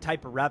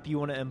type of rep you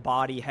want to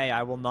embody? Hey,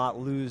 I will not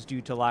lose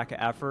due to lack of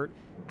effort.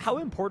 How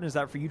important is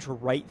that for you to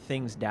write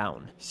things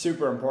down?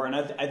 Super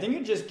important. I think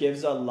it just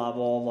gives a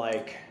level of,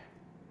 like,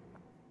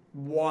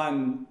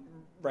 one,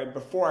 right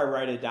before I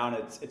write it down,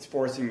 it's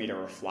forcing me to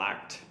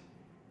reflect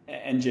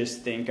and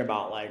just think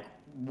about, like,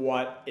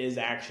 what is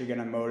actually going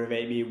to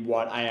motivate me,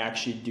 what I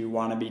actually do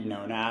want to be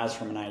known as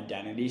from an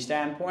identity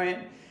standpoint.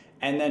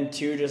 And then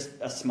two, just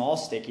a small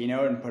sticky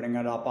note and putting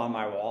it up on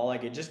my wall.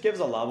 Like, it just gives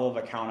a level of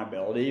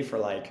accountability for,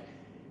 like,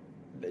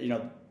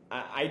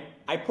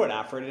 I put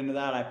effort into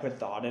that. I put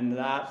thought into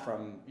that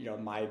from,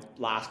 my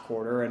last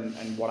quarter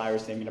and what I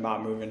was thinking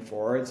about moving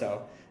forward.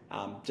 So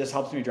just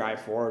helps me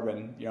drive forward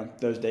when,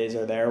 those days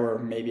are there where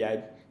maybe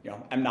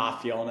I'm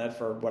not feeling it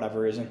for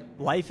whatever reason.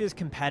 Life is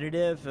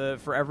competitive.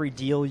 For every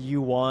deal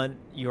you want,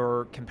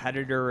 your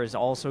competitor is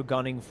also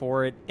gunning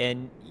for it.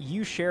 And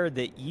you shared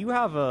that you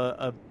have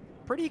a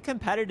pretty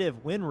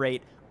competitive win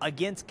rate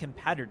against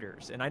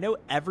competitors. And I know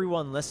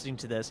everyone listening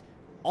to this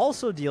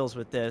also deals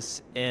with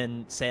this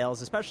in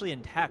sales, especially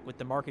in tech, with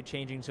the market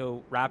changing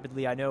so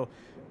rapidly. I know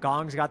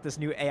Gong's got this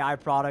new AI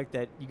product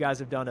that you guys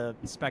have done a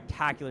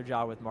spectacular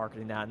job with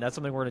marketing that, and that's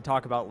something we're going to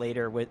talk about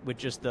later with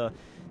just the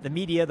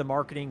media, the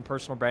marketing,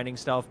 personal branding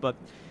stuff. But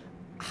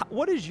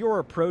what is your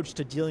approach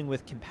to dealing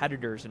with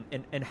competitors,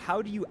 and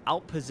how do you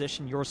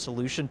outposition your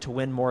solution to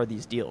win more of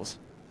these deals?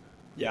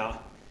 Yeah,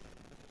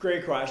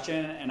 great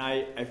question. And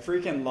I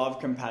freaking love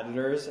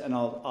competitors, and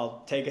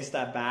I'll take a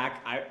step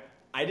back.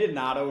 I did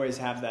not always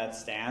have that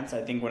stance.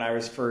 I think when I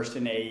was first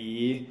in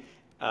AE,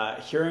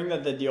 hearing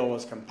that the deal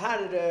was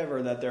competitive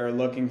or that they're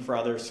looking for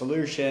other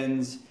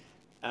solutions,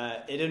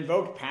 it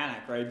invoked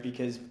panic, right?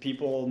 Because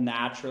people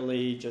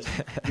naturally, just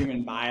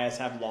human bias,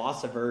 have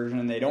loss aversion,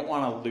 and they don't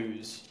want to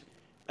lose,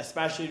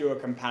 especially to a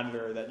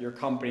competitor that your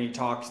company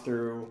talks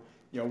through,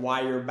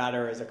 why you're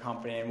better as a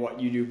company and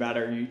what you do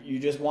better. You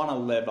just want to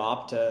live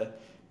up to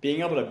being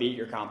able to beat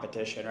your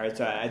competition, right?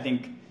 So I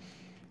think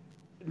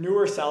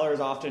newer sellers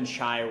often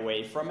shy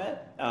away from it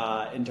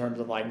in terms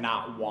of, like,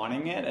 not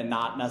wanting it and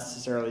not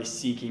necessarily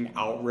seeking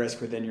out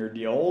risk within your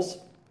deals.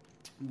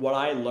 What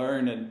I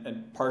learned,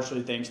 and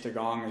partially thanks to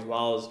Gong as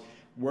well, is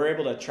we're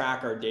able to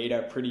track our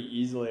data pretty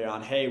easily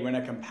on, hey, when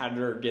a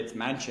competitor gets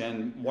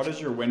mentioned, what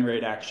does your win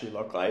rate actually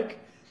look like?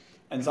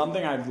 And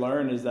something I've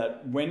learned is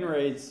that win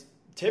rates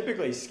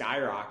typically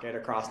skyrocket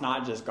across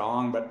not just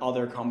Gong, but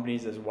other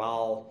companies as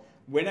well,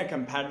 when a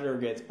competitor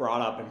gets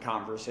brought up in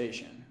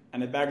conversation.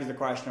 And it begs the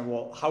question of,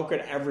 well, how could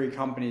every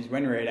company's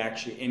win rate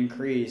actually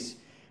increase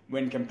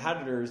when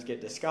competitors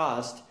get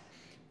discussed?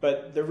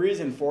 But the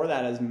reason for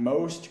that is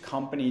most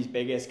companies'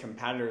 biggest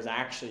competitors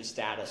actually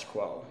status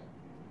quo.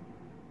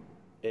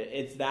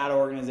 It's that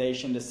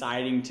organization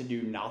deciding to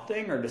do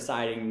nothing or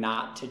deciding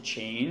not to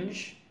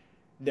change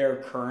their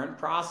current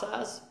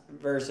process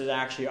versus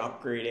actually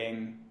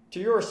upgrading to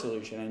your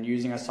solution and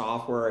using a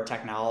software or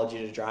technology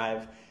to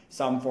drive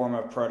some form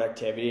of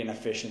productivity and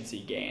efficiency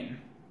gain.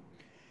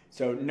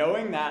 So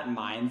knowing that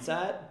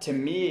mindset, to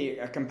me,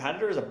 a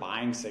competitor is a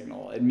buying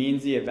signal. It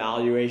means the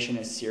evaluation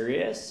is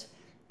serious.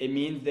 It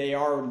means they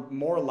are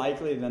more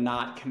likely than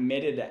not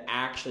committed to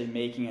actually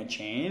making a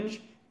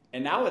change.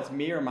 And now it's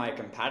me or my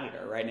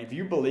competitor, right? And if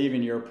you believe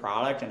in your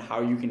product and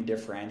how you can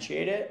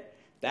differentiate it,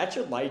 that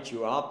should light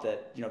you up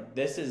that,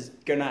 this is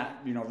gonna,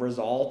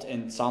 result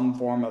in some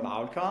form of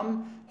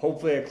outcome.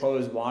 Hopefully a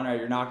closed one, or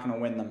you're not gonna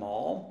win them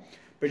all.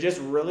 But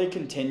just really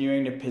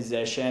continuing to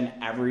position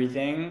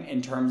everything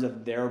in terms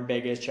of their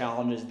biggest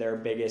challenges, their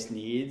biggest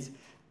needs,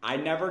 I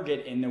never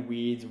get in the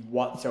weeds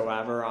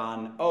whatsoever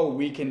on, oh,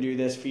 we can do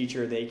this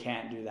feature, they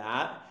can't do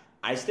that.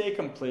 I stay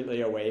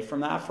completely away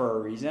from that for a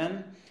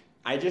reason.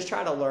 I just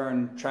try to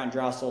learn Trent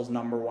Dressel's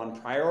number one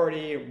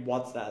priority,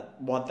 what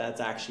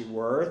that's actually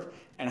worth,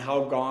 and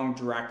how Gong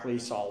directly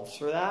solves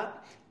for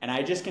that. And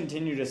I just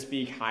continue to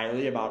speak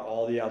highly about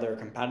all the other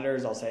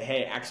competitors. I'll say,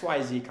 hey,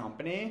 XYZ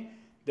company,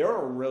 they're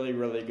a really,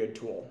 really good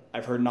tool.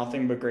 I've heard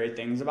nothing but great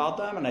things about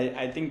them. And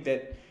I think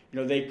that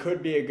they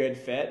could be a good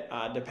fit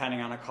depending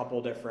on a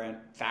couple different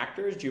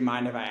factors. Do you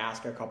mind if I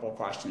ask a couple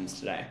questions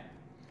today?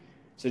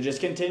 So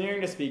just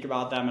continuing to speak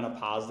about them in a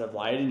positive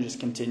light and just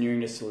continuing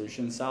to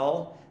solution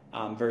sell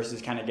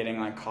versus kind of getting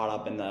caught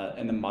up in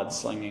the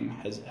mudslinging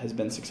has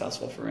been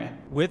successful for me.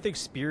 With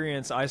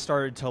experience, I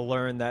started to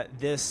learn that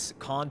this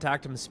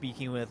contact I'm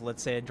speaking with,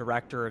 let's say a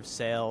director of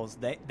sales,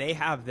 they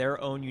have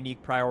their own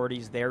unique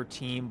priorities, their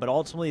team, but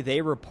ultimately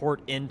they report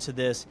into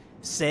this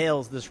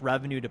sales, this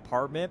revenue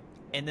department.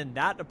 And then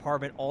that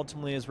department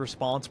ultimately is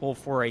responsible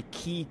for a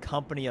key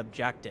company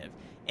objective.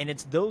 And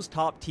it's those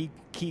top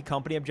key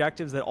company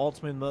objectives that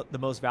ultimately the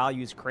most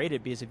value is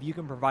created, because if you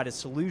can provide a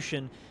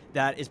solution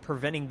that is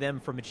preventing them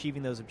from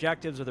achieving those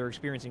objectives or they're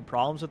experiencing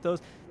problems with those,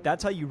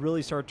 that's how you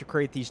really start to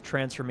create these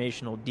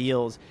transformational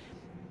deals.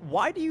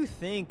 Why do you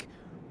think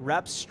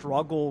reps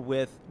struggle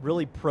with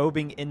really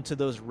probing into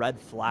those red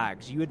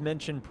flags? You had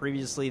mentioned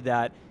previously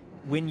that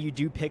when you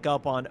do pick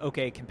up on,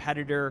 okay,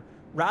 competitor,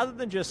 rather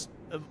than just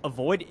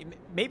avoid,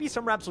 maybe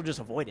some reps will just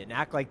avoid it and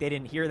act like they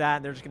didn't hear that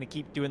and they're just going to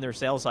keep doing their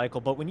sales cycle.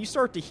 But when you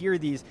start to hear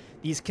these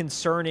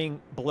concerning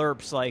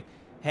blurps like,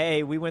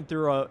 hey, we went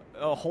through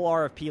a whole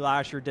RFP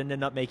last year, didn't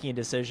end up making a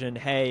decision.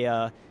 Hey,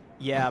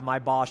 yeah, my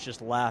boss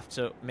just left,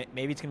 so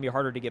maybe it's going to be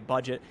harder to get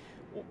budget.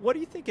 What do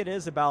you think it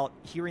is about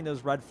hearing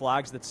those red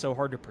flags that's so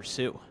hard to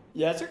pursue?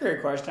 Yeah, that's a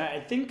great question.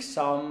 I think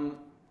some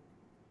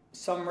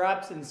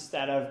reps,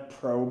 instead of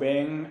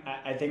probing,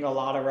 I think a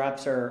lot of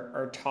reps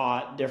are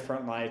taught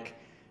different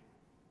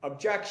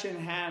objection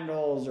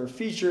handles or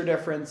feature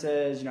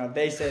differences. If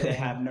they say they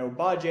have no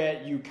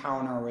budget, you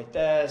counter with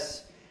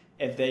this.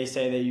 If they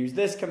say they use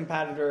this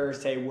competitor,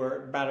 say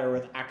we're better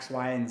with X,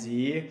 Y, and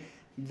Z,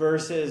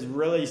 versus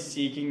really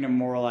seeking to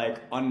more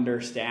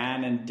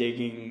understand and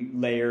digging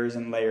layers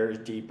and layers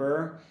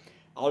deeper.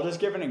 I'll just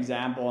give an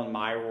example in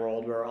my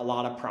world where a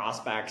lot of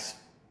prospects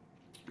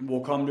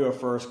will come to a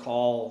first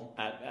call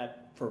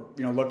for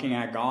looking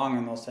at Gong,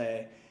 and they'll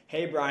say,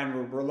 hey,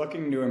 Brian, we're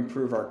looking to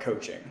improve our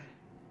coaching.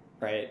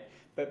 Right?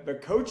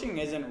 But coaching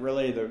isn't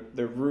really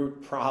the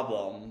root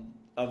problem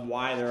of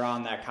why they're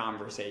on that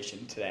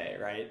conversation today,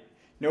 right?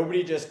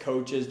 Nobody just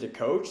coaches to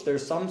coach.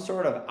 There's some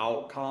sort of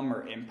outcome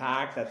or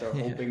impact that they're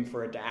hoping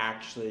for it to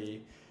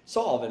actually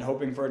solve and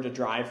hoping for it to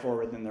drive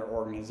forward within their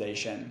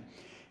organization.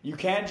 You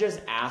can't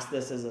just ask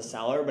this as a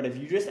seller, but if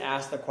you just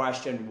ask the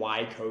question,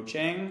 why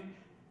coaching?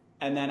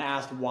 And then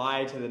ask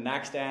why to the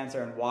next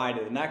answer and why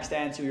to the next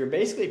answer, you're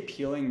basically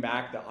peeling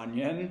back the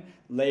onion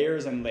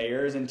layers and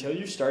layers until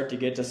you start to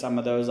get to some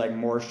of those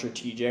more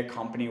strategic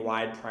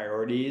company-wide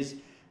priorities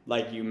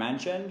like you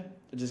mentioned.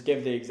 To just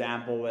give the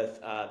example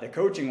with the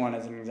coaching one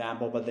as an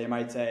example, but they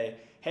might say,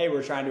 hey,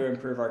 we're trying to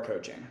improve our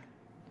coaching.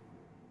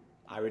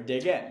 I would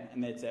dig in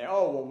and they'd say,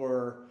 oh, well,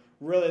 we're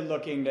really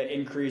looking to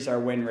increase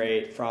our win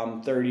rate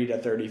from 30 to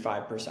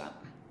 35%.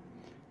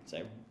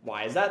 Say,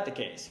 why is that the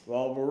case?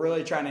 Well, we're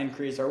really trying to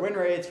increase our win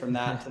rates from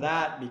that to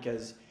that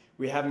because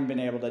we haven't been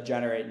able to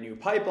generate new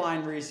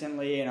pipeline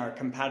recently and our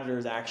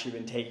competitors actually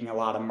been taking a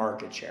lot of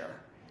market share.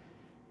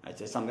 I'd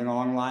say something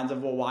along the lines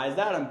of, well, why is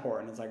that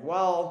important? It's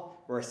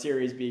well, we're a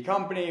Series B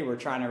company. We're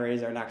trying to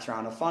raise our next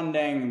round of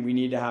funding and we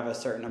need to have a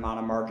certain amount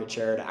of market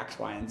share to X,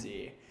 Y, and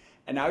Z.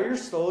 And now you're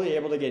slowly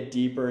able to get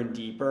deeper and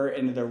deeper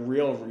into the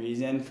real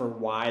reason for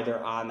why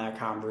they're on that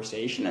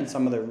conversation and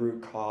some of the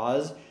root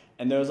cause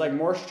and those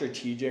more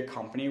strategic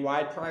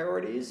company-wide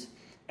priorities.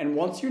 And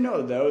once you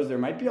know those, there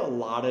might be a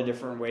lot of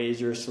different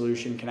ways your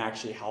solution can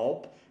actually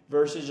help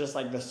versus just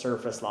the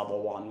surface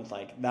level one with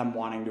them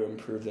wanting to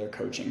improve their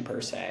coaching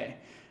per se.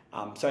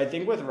 So I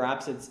think with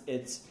reps,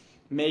 it's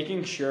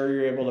making sure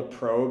you're able to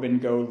probe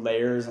and go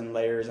layers and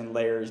layers and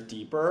layers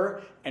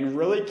deeper and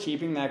really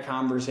keeping that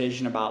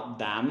conversation about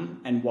them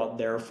and what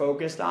they're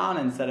focused on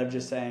instead of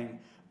just saying,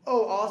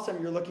 oh,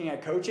 awesome, you're looking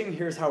at coaching,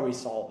 here's how we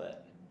solve it.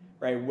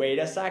 Right? Wait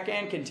a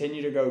second,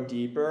 continue to go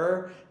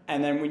deeper.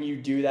 And then when you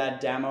do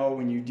that demo,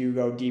 when you do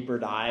go deeper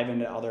dive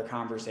into other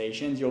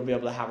conversations, you'll be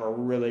able to have a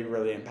really,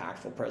 really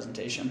impactful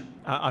presentation.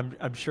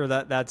 I'm sure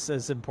that's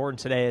as important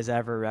today as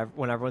ever.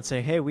 When everyone's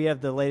saying, hey, we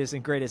have the latest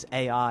and greatest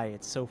AI.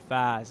 It's so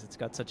fast. It's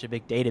got such a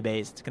big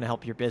database. It's going to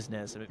help your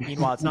business.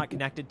 Meanwhile, it's not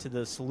connected to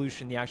the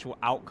solution, the actual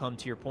outcome,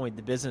 to your point,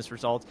 the business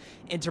results.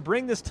 And to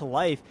bring this to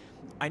life,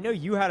 I know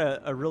you had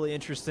a really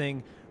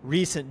interesting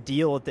recent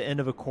deal at the end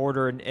of a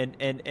quarter,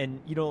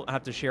 and you don't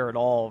have to share it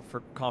all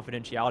for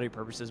confidentiality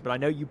purposes, but I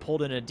know you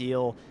pulled in a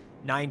deal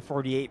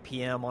 9:48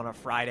 p.m. on a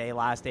Friday,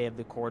 last day of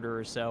the quarter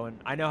or so, and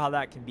I know how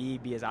that can be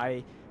because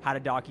I had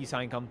a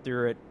DocuSign come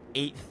through at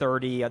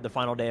 8:30 at the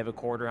final day of a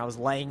quarter. I was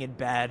laying in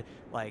bed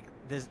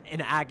this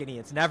in agony.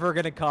 It's never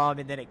going to come.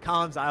 And then it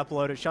comes, I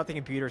upload it, shut the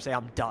computer, say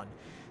I'm done.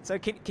 So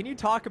can you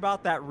talk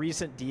about that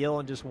recent deal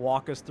and just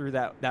walk us through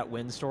that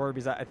win story?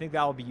 Because I think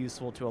that will be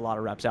useful to a lot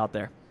of reps out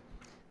there.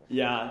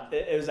 Yeah,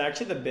 it was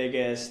actually the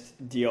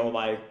biggest deal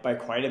by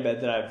quite a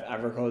bit that I've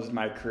ever closed in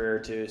my career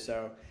too.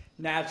 So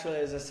naturally,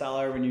 as a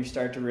seller, when you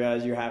start to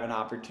realize you have an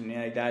opportunity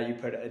like that, you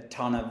put a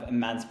ton of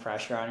immense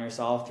pressure on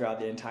yourself throughout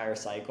the entire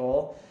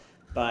cycle.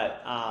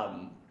 But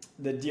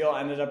the deal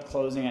ended up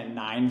closing at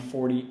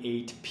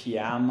 9:48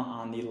 p.m.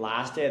 on the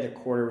last day of the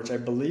quarter, which I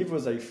believe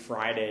was a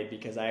Friday,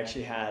 because I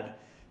actually had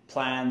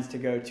plans to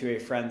go to a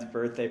friend's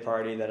birthday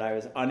party that I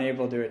was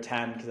unable to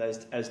attend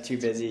because I was too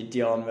busy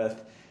dealing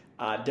with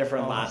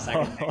different last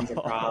second things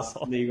across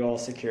legal,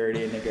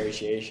 security, and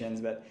negotiations.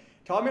 But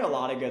taught me a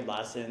lot of good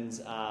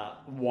lessons.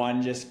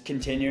 One, just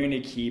continuing to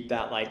keep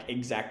that like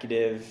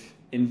executive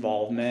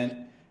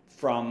involvement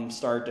from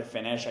start to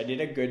finish. I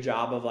did a good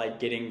job of like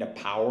getting the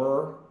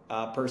power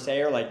per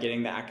se, or like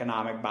getting the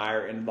economic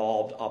buyer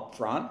involved up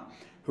front,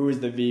 who is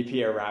the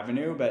VP of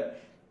revenue.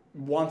 But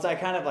once I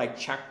kind of like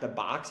checked the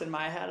box in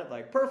my head of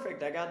like,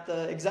 perfect, I got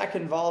the exec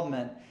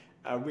involvement,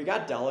 we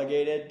got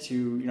delegated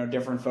to,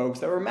 different folks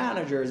that were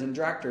managers and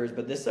directors.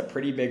 But this is a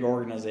pretty big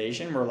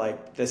organization where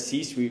like the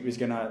C-suite was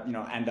gonna,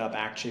 end up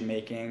actually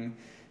making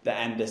the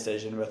end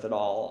decision with it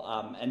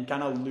all. And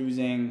kind of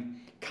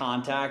losing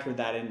contact with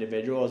that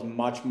individual is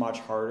much, much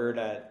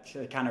harder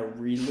to kind of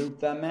re-loop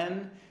them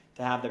in,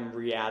 to have them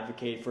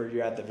re-advocate for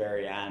you at the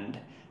very end.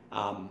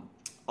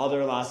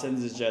 Other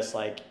lessons is just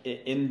like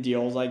in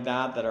deals like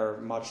that are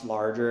much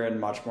larger and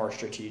much more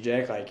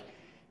strategic, like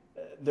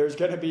there's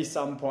going to be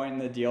some point in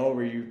the deal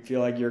where you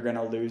feel like you're going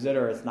to lose it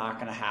or it's not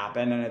going to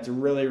happen. And it's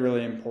really,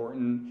 really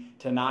important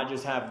to not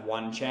just have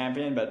one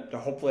champion, but to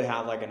hopefully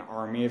have like an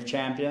army of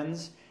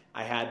champions.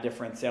 I had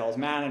different sales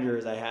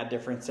managers, I had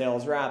different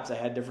sales reps, I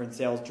had different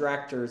sales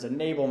directors,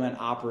 enablement,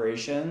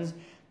 operations.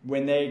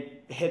 When they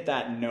hit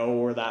that no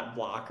or that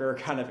blocker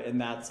kind of in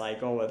that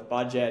cycle with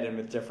budget and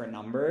with different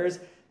numbers,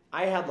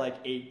 I had like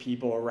 8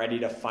 people ready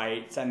to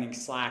fight, sending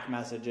Slack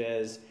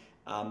messages.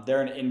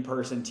 They're an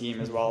in-person team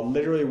as well,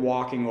 literally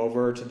walking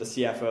over to the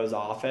CFO's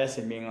office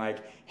and being like,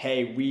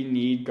 hey, we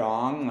need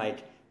Gong.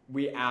 Like,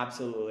 we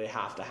absolutely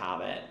have to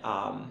have it.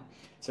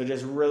 So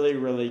just really,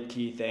 really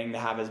key thing to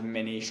have as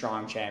many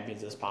strong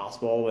champions as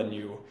possible when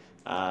you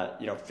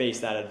face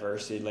that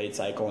adversity late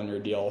cycle in your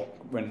deal,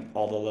 when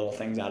all the little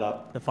things add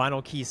up. The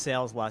final key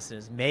sales lesson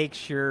is make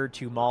sure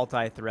to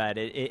multi-thread.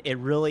 It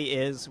really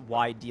is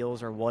why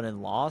deals are won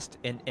and lost,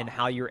 and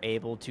how you're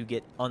able to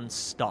get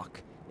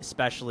unstuck,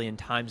 especially in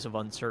times of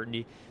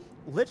uncertainty.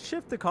 Let's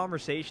shift the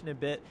conversation a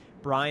bit,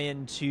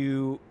 Brian,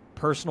 to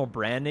personal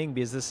branding,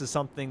 because this is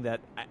something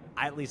that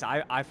at least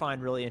I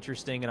find really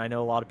interesting, and I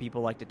know a lot of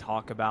people like to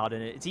talk about,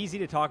 and it's easy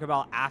to talk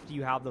about after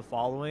you have the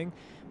following.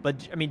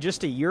 But I mean,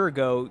 just a year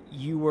ago,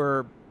 you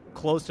were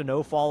close to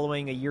no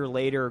following. A year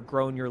later,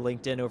 grown your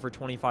LinkedIn over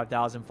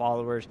 25,000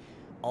 followers.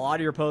 A lot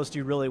of your posts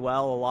do really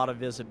well, a lot of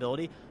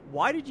visibility.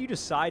 Why did you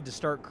decide to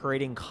start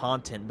creating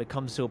content,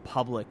 become so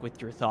public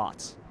with your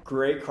thoughts?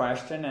 Great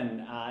question, and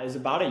it was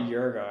about a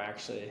year ago,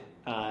 actually.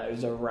 It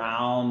was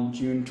around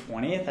June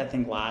 20th, I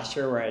think, last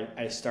year, where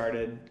I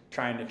started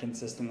trying to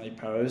consistently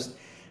post.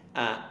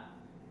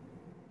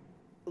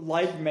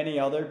 Like many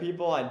other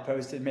people, I'd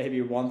posted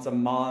maybe once a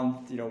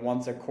month,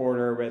 once a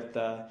quarter with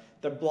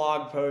the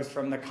blog post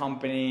from the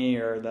company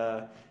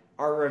or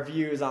our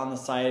reviews on the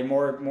site,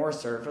 more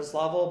surface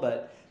level.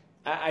 But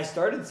I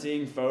started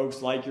seeing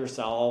folks like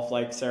yourself,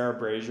 like Sarah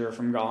Brazier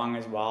from Gong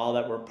as well,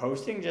 that were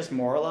posting just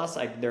more or less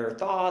like their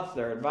thoughts,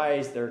 their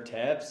advice, their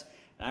tips.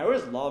 And I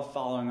always loved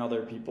following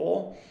other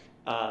people.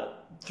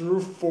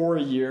 Through 4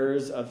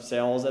 years of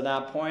sales at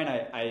that point,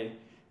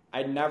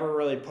 I never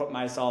really put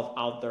myself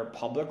out there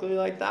publicly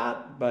like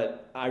that,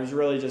 but I was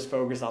really just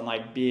focused on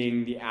like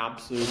being the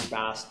absolute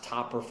best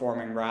top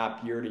performing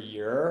rep year to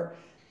year.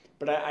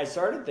 But I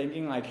started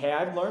thinking like, hey,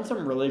 I've learned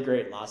some really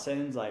great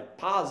lessons, like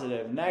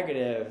positive,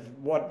 negative,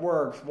 what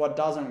works, what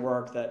doesn't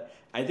work, that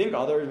I think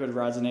others would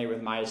resonate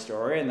with my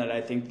story and that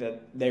I think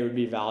that they would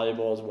be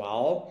valuable as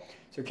well.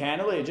 So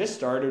candidly, it just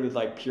started with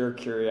like pure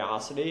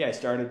curiosity. I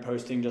started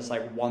posting just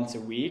like once a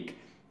week,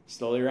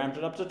 slowly ramped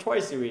it up to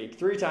twice a week,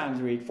 3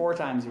 times a week, 4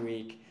 times a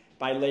week.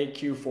 By late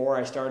Q4,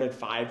 I started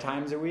 5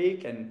 times a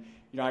week. And,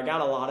 I got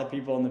a lot of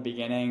people in the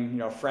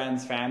beginning,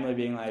 friends, family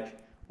being like,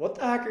 what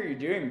the heck are you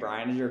doing,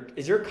 Brian?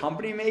 Is your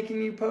company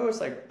making you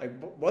post? Like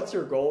what's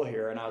your goal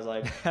here? And I was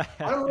like,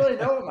 I don't really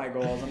know what my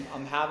goal is.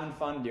 I'm having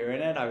fun doing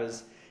it. I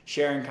was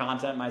sharing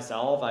content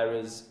myself. I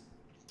was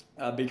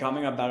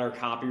becoming a better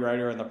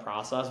copywriter in the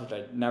process, which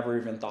I never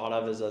even thought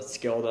of as a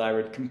skill that I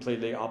would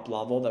completely up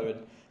level, that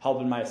would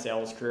help in my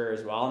sales career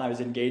as well. And I was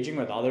engaging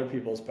with other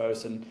people's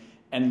posts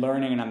and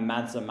learning an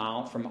immense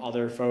amount from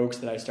other folks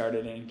that I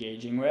started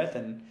engaging with,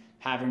 and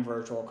having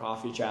virtual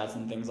coffee chats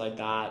and things like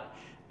that.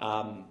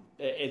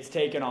 It's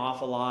taken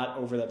off a lot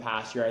over the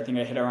past year. I think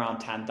I hit around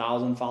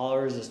 10,000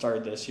 followers to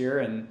start this year.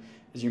 And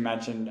as you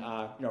mentioned,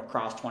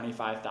 crossed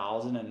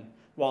 25,000. And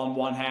while on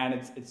one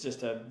hand it's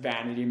just a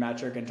vanity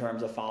metric in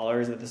terms of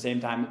followers, at the same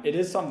time it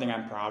is something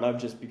I'm proud of,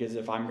 just because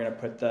if I'm going to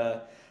put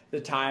the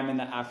time and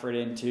the effort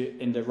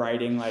into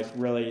writing like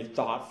really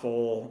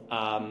thoughtful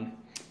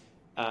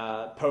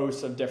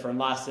posts of different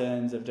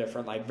lessons, of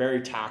different like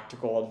very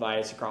tactical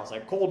advice across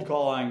like cold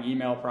calling,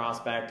 email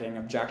prospecting,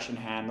 objection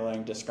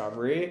handling,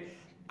 discovery,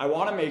 I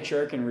want to make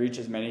sure it can reach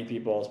as many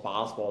people as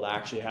possible to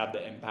actually have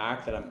the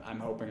impact that I'm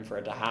hoping for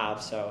it to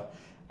have. So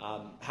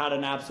had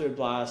an absolute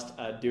blast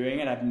doing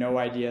it. I have no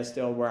idea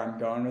still where I'm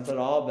going with it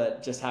all,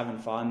 but just having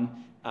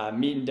fun.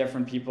 Meeting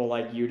different people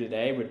like you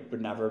today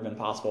would never have been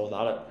possible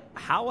without it.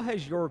 How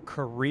has your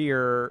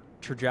career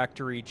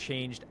trajectory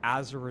changed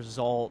as a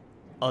result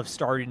of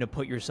starting to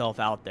put yourself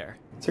out there?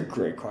 It's a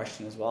great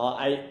question as well.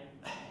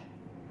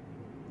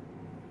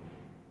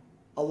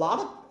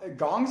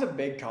 Gong's a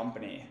big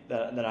company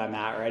that I'm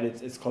at, right?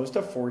 It's close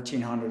to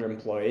 1,400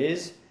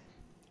 employees.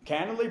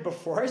 Candidly,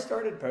 before I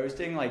started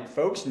posting, like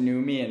folks knew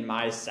me in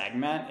my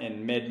segment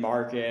in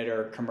mid-market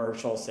or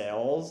commercial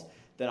sales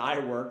that I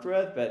worked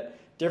with, but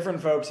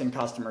different folks in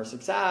customer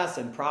success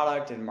and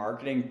product and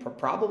marketing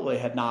probably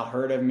had not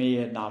heard of me,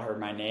 had not heard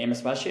my name,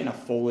 especially in a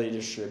fully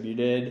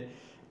distributed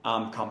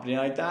company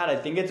like that. I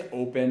think it's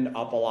opened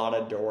up a lot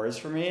of doors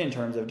for me in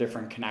terms of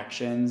different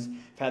connections.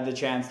 I've had the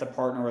chance to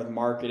partner with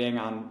marketing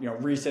on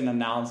recent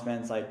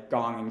announcements like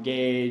Gong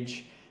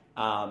Engage,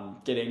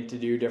 getting to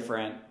do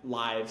different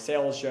live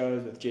sales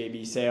shows with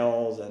JB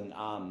Sales and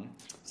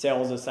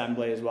Sales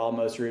Assembly as well,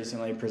 most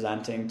recently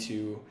presenting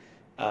to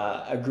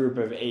a group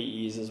of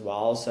AEs as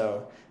well.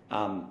 So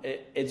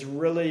it's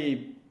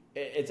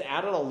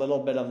added a little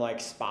bit of like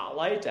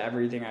spotlight to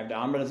everything I've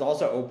done, but it's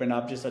also opened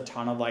up just a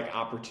ton of like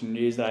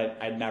opportunities that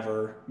I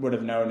never would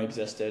have known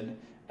existed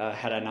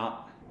had I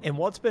not. And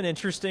what's been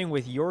interesting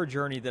with your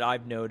journey that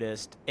I've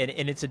noticed, and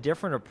it's a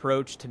different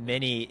approach to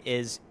many,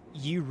 is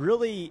you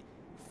really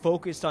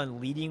focused on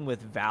leading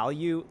with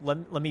value.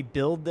 Let me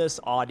build this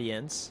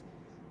audience,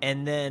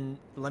 and then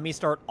let me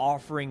start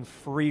offering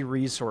free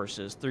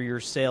resources through your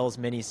sales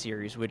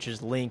mini-series, which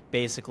is linked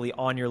basically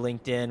on your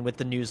LinkedIn with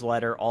the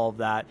newsletter, all of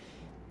that.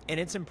 And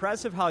it's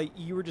impressive how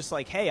you were just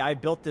like, hey, I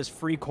built this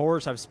free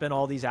course. I've spent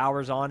all these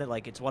hours on it.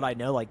 Like, it's what I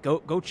know. Like,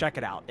 go check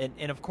it out.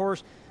 And of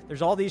course,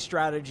 there's all these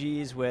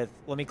strategies with,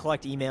 let me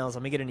collect emails,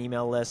 let me get an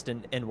email list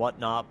and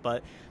whatnot.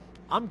 But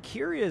I'm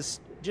curious,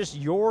 just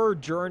your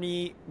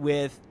journey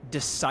with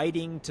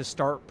deciding to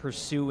start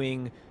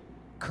pursuing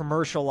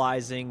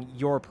commercializing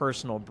your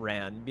personal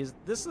brand, because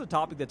this is a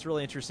topic that's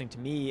really interesting to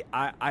me.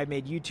 I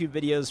made YouTube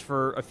videos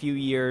for a few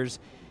years,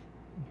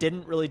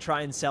 didn't really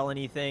try and sell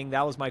anything.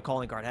 That was my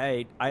calling card.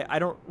 Hey, I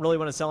don't really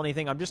want to sell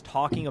anything. I'm just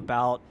talking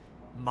about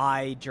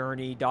my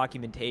journey,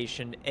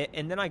 documentation.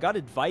 And then I got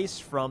advice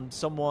from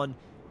someone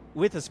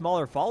with a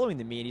smaller following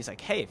than me, and he's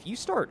like, hey, if you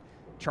start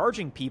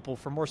charging people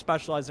for more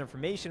specialized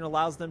information,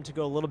 allows them to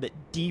go a little bit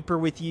deeper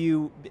with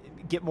you,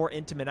 get more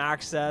intimate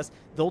access.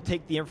 They'll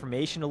take the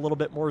information a little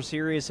bit more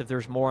serious if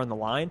there's more on the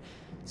line.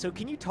 So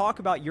can you talk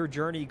about your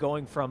journey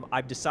going from,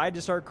 I've decided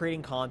to start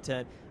creating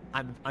content,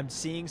 I'm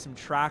seeing some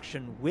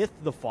traction with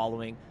the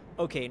following,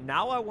 okay,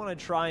 now I want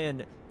to try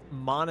and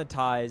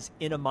monetize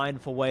in a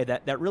mindful way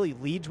that really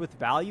leads with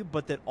value,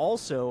 but that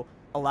also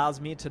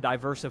allows me to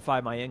diversify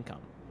my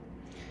income?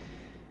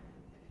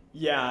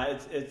 Yeah,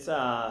 it's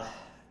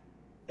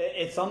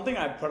something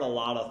I put a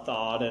lot of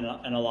thought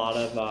and a lot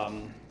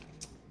of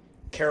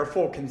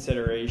careful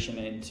consideration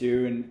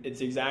into, and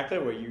it's exactly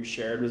what you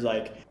shared. Was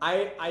like,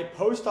 I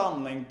post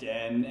on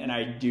LinkedIn and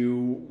I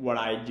do what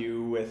I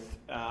do with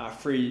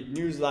free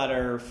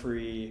newsletter,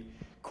 free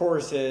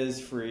courses,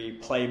 free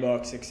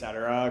playbooks,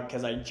 etc.,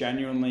 because I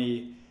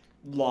genuinely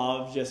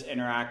love just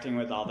interacting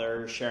with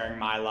others, sharing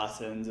my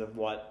lessons of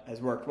what has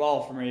worked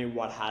well for me,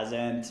 what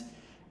hasn't.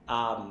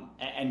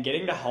 And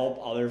getting to help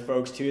other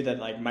folks too that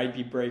like might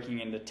be breaking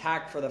into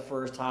tech for the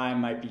first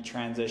time, might be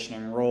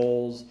transitioning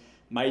roles,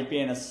 might be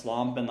in a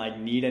slump and like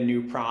need a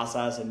new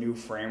process, a new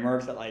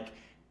framework that like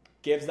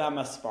gives them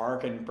a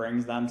spark and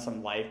brings them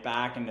some life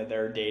back into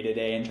their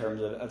day-to-day in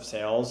terms of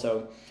sales.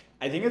 So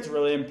I think it's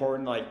really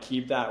important to like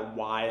keep that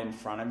why in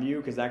front of you,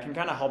 because that can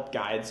kind of help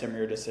guide some of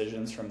your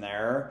decisions from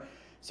there.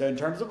 So in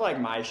terms of like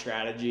my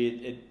strategy,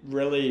 it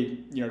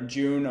really,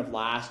 June of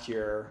last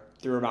year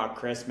through about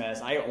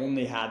Christmas, I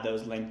only had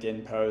those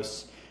LinkedIn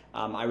posts.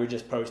 I would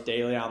just post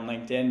daily on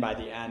LinkedIn. By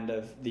the end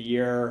of the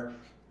year,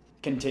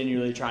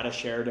 continually try to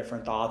share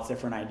different thoughts,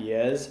 different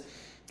ideas.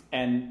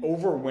 And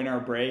over winter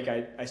break,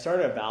 I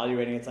started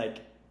evaluating. It's like,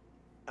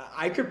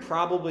 I could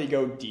probably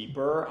go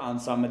deeper on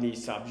some of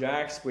these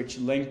subjects, which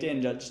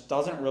LinkedIn just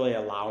doesn't really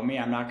allow me.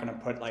 I'm not going to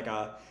put like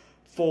a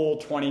full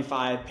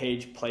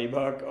 25-page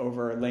playbook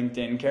over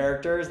LinkedIn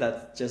characters.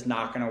 That's just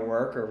not going to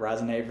work or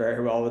resonate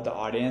very well with the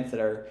audience that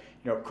are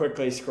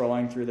quickly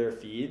scrolling through their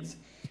feeds.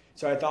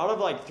 So I thought of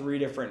like 3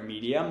 different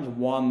mediums.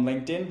 One,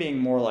 LinkedIn being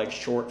more like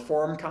short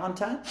form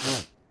content.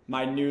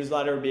 My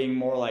newsletter being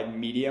more like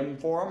medium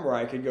form, where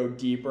I could go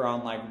deeper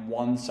on like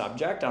one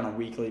subject on a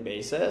weekly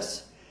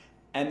basis.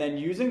 And then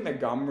using the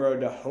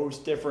Gumroad to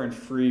host different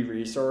free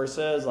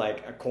resources,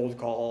 like a cold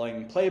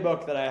calling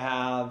playbook that I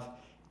have,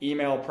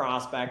 email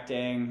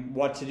prospecting,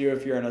 what to do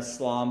if you're in a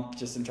slump,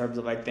 just in terms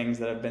of like things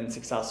that have been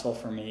successful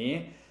for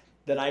me,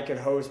 that I could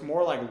host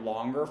more like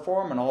longer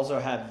form and also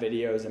have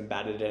videos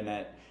embedded in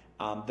it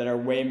that are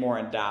way more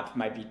in depth,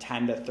 might be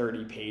 10 to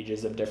 30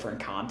 pages of different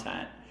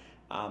content.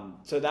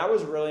 So that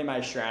was really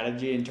my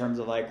strategy in terms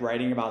of like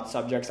writing about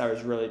subjects I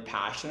was really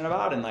passionate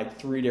about in like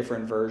 3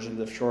 different versions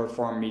of short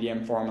form,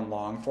 medium form, and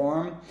long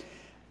form.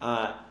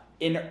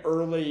 In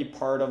early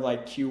part of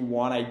like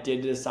Q1, I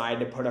did decide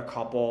to put a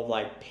couple of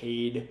like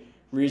paid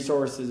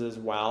resources as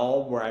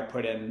well, where I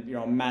put in,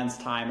 immense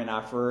time and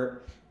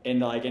effort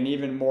into like an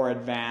even more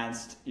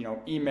advanced,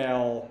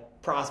 email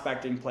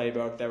prospecting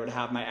playbook that would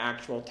have my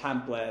actual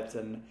templates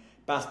and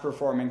best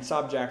performing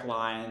subject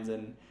lines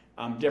and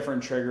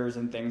different triggers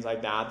and things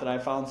like that I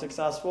found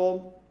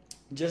successful,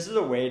 just as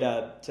a way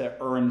to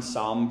earn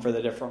some for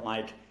the different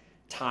like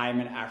time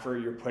and effort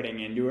you're putting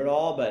into it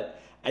all.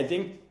 But I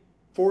think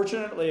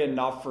fortunately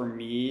enough for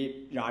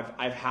me,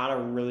 I've had a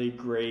really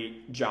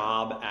great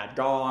job at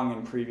Gong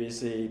and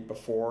previously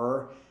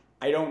before.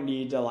 I don't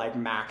need to like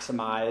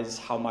maximize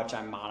how much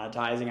I'm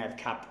monetizing. I've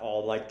kept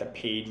all like the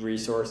paid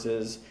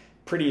resources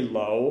pretty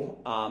low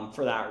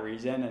for that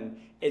reason. And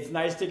it's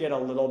nice to get a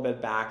little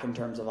bit back in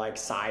terms of like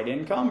side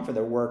income for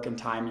the work and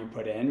time you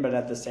put in. But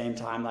at the same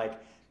time, like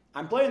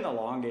I'm playing the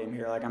long game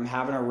here. Like I'm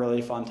having a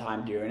really fun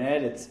time doing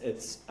it.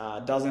 It's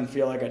doesn't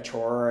feel like a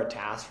chore or a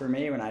task for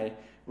me when I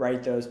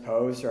write those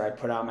posts or I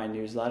put out my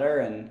newsletter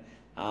and,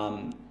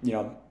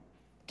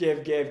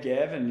 give.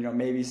 And,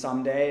 maybe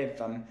someday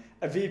if I'm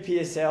a VP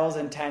of sales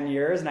in 10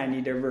 years and I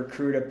need to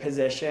recruit a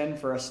position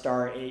for a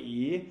star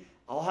AE,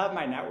 I'll have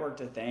my network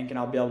to thank and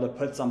I'll be able to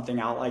put something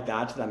out like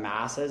that to the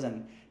masses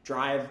and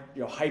drive,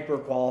 hyper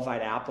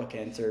qualified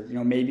applicants or,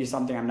 maybe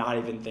something I'm not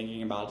even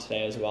thinking about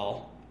today as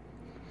well.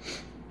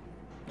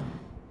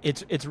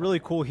 It's really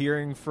cool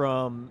hearing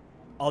from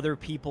other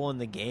people in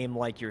the game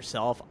like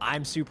yourself.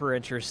 I'm super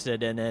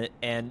interested in it,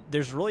 and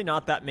there's really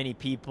not that many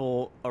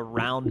people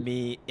around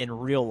me in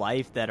real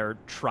life that are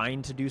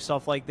trying to do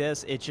stuff like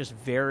this. It's just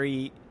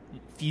very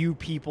few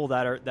people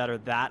that are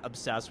that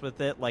obsessed with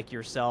it like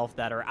yourself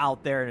that are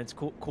out there, and it's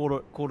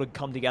cool to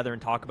come together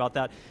and talk about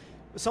that.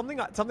 Something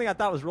I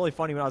thought was really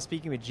funny when I was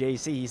speaking with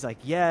JC, he's like,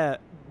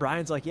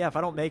 Brian's like, if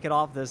I don't make it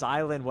off this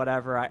island,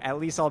 whatever, at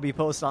least I'll be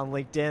posted on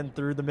LinkedIn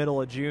through the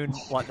middle of June,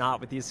 whatnot,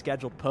 with these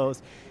scheduled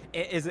posts.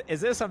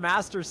 Is this a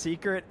master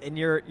secret in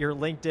your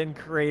LinkedIn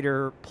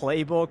creator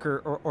playbook,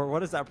 or what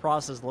does that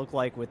process look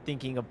like with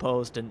thinking of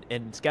posts and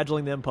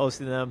scheduling them,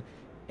 posting them,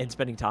 and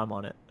spending time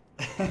on it?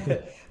 I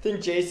think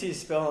JC's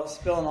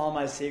spilling all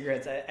my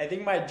secrets. I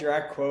think my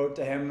direct quote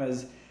to him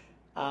was,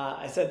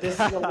 I said, this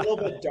is a little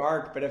bit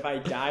dark, but if I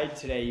died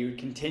today, you would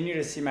continue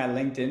to see my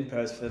LinkedIn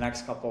post for the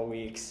next couple of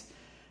weeks.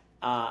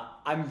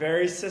 I'm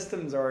very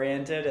systems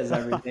oriented, as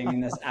everything in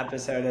this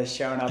episode has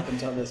shown up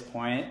until this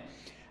point.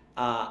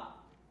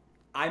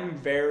 I'm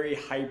very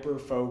hyper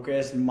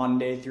focused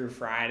Monday through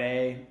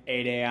Friday,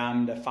 8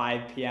 a.m. to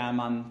 5 p.m.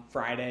 on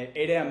Friday,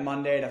 8 a.m.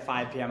 Monday to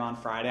 5 p.m. on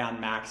Friday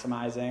on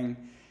maximizing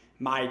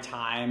my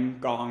time,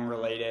 Gong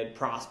related,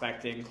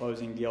 prospecting,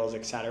 closing deals,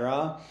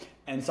 etc.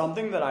 And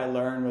something that I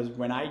learned was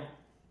when I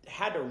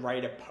had to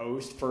write a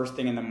post first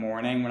thing in the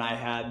morning, when I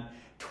had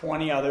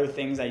 20 other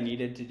things I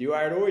needed to do,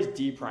 I would always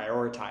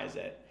deprioritize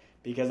it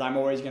because I'm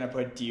always going to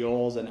put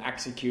deals and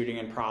executing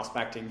and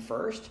prospecting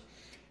first.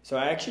 So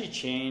I actually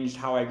changed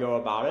how I go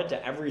about it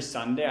to every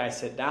Sunday I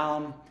sit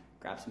down,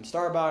 grab some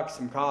Starbucks,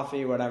 some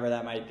coffee, whatever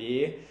that might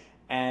be.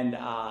 And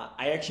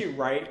I actually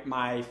write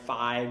my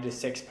 5 to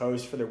 6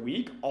 posts for the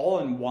week all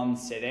in one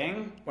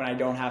sitting when I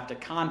don't have to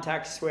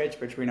context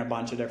switch between a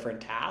bunch of different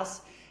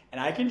tasks.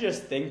 And I can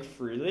just think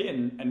freely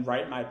and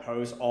write my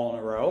posts all in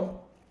a row.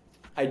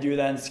 I do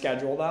then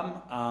schedule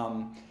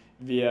them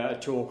via a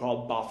tool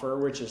called Buffer,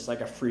 which is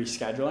like a free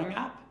scheduling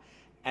app.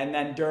 And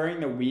then during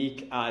the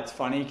week, it's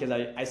funny because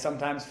I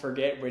sometimes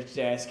forget which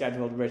day I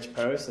scheduled which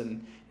posts.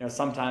 And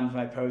sometimes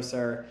my posts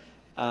are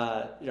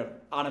on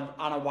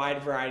a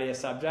wide variety of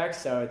subjects.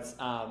 So it's,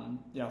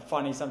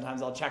 funny.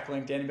 Sometimes I'll check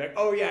LinkedIn and be like,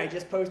 oh yeah, I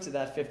just posted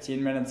that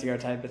 15 minutes ago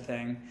type of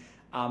thing.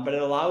 But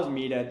it allows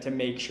me to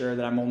make sure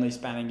that I'm only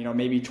spending,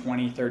 maybe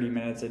 20, 30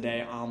 minutes a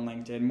day on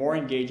LinkedIn, more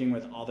engaging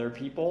with other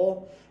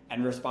people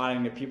and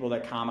responding to people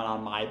that comment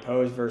on my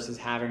post versus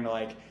having to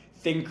like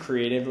think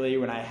creatively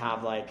when I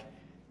have like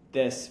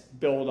this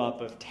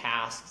buildup of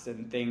tasks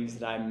and things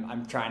that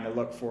I'm trying to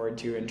look forward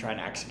to and trying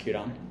to execute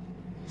on.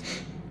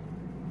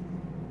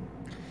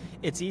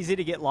 It's easy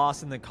to get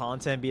lost in the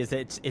content because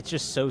it's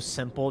just so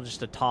simple just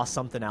to toss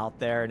something out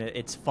there, and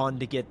it's fun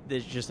to get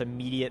this just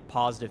immediate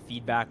positive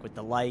feedback with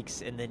the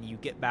likes, and then you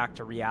get back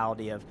to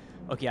reality of,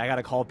 okay, I got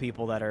to call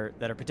people that are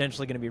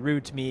potentially going to be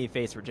rude to me,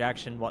 face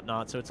rejection,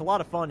 whatnot. So it's a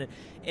lot of fun.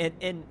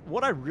 And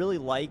what I really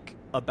like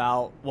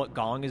about what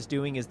Gong is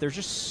doing is there's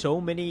just so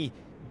many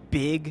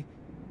big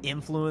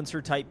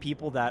influencer type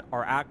people that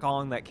are at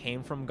Gong that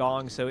came from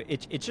Gong. So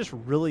it's just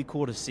really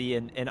cool to see.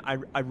 And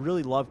I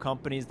really love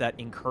companies that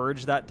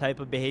encourage that type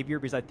of behavior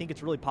because I think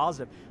it's really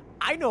positive.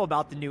 I know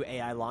about the new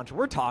AI launch.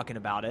 We're talking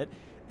about it.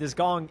 this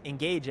Gong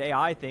Engage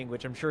AI thing,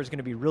 which I'm sure is going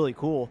to be really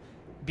cool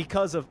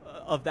because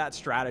of that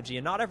strategy.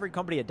 And not every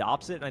company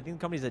adopts it. And I think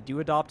the companies that do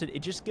adopt it, it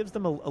just gives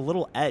them a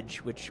little edge,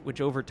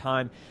 which over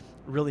time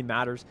really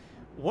matters.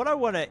 What I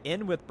want to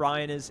end with,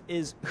 Brian,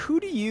 is who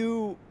do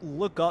you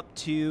look up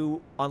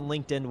to on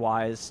LinkedIn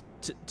wise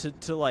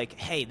to like,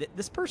 hey,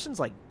 this person's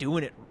like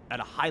doing it at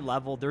a high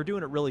level. They're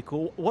doing it really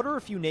cool. What are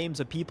a few names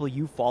of people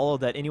you follow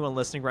that anyone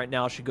listening right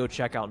now should go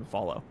check out and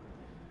follow?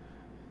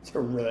 It's a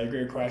really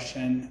great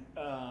question.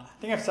 I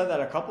think I've said that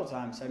a couple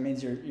times. So it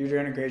means you're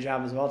doing a great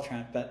job as well,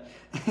 Trent. But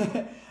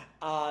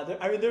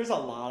I mean, there's a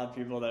lot of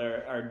people that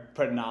are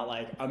putting out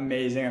like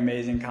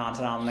amazing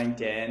content on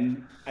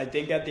LinkedIn. I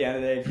think at the end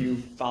of the day, if you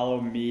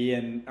follow me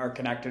and are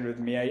connected with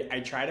me, I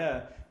try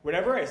to,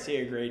 whenever I see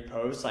a great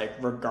post, like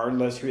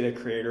regardless who the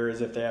creator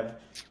is, if they have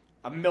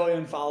 1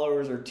 million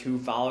followers or 2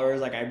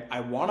 followers, like I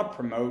want to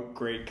promote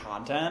great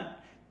content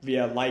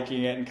via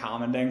liking it and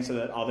commenting so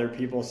that other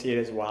people see it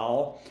as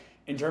well.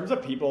 In terms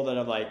of people that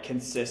have like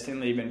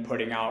consistently been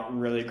putting out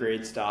really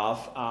great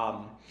stuff,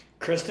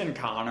 Kristen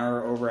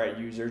Connor over at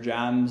User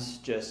Gems,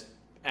 just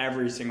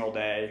every single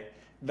day,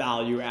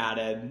 value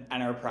added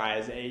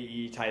enterprise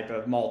AE type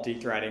of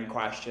multi-threading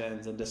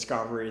questions and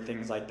discovery,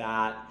 things like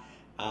that.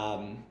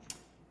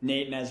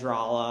 Nate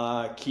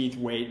Nasrallah, Keith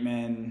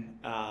Waitman,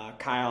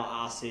 Kyle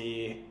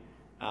Ossie,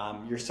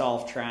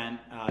 yourself, Trent,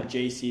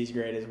 JC's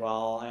great as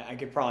well. I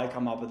could probably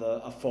come up with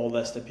a full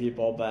list of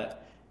people,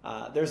 but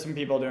there's some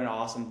people doing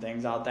awesome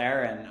things out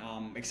there, and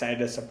I'm excited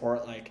to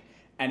support like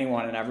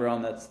anyone and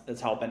everyone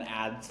that's helping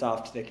add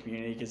stuff to the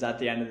community, because at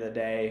the end of the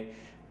day,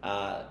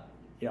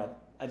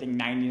 I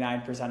think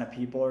 99% of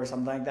people or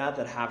something like that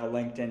have a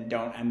LinkedIn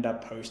don't end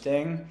up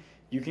posting.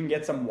 You can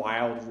get some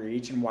wild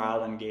reach and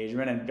wild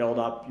engagement and build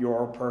up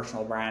your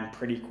personal brand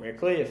pretty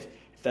quickly if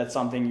that's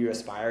something you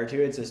aspire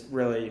to. It's just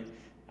really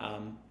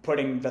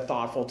putting the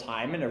thoughtful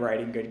time into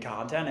writing good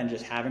content and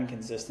just having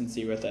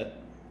consistency with it.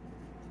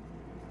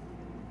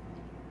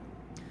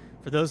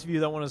 For those of you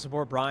that want to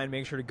support Brian,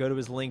 make sure to go to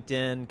his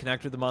LinkedIn,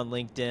 connect with him on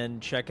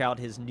LinkedIn, check out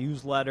his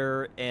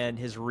newsletter and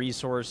his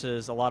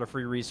resources, a lot of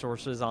free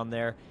resources on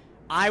there.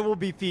 I will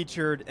be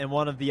featured in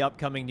one of the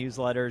upcoming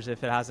newsletters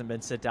if it hasn't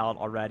been sent out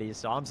already.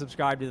 So I'm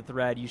subscribed to the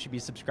thread. You should be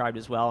subscribed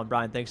as well. And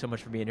Brian, thanks so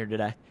much for being here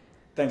today.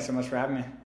 Thanks so much for having me.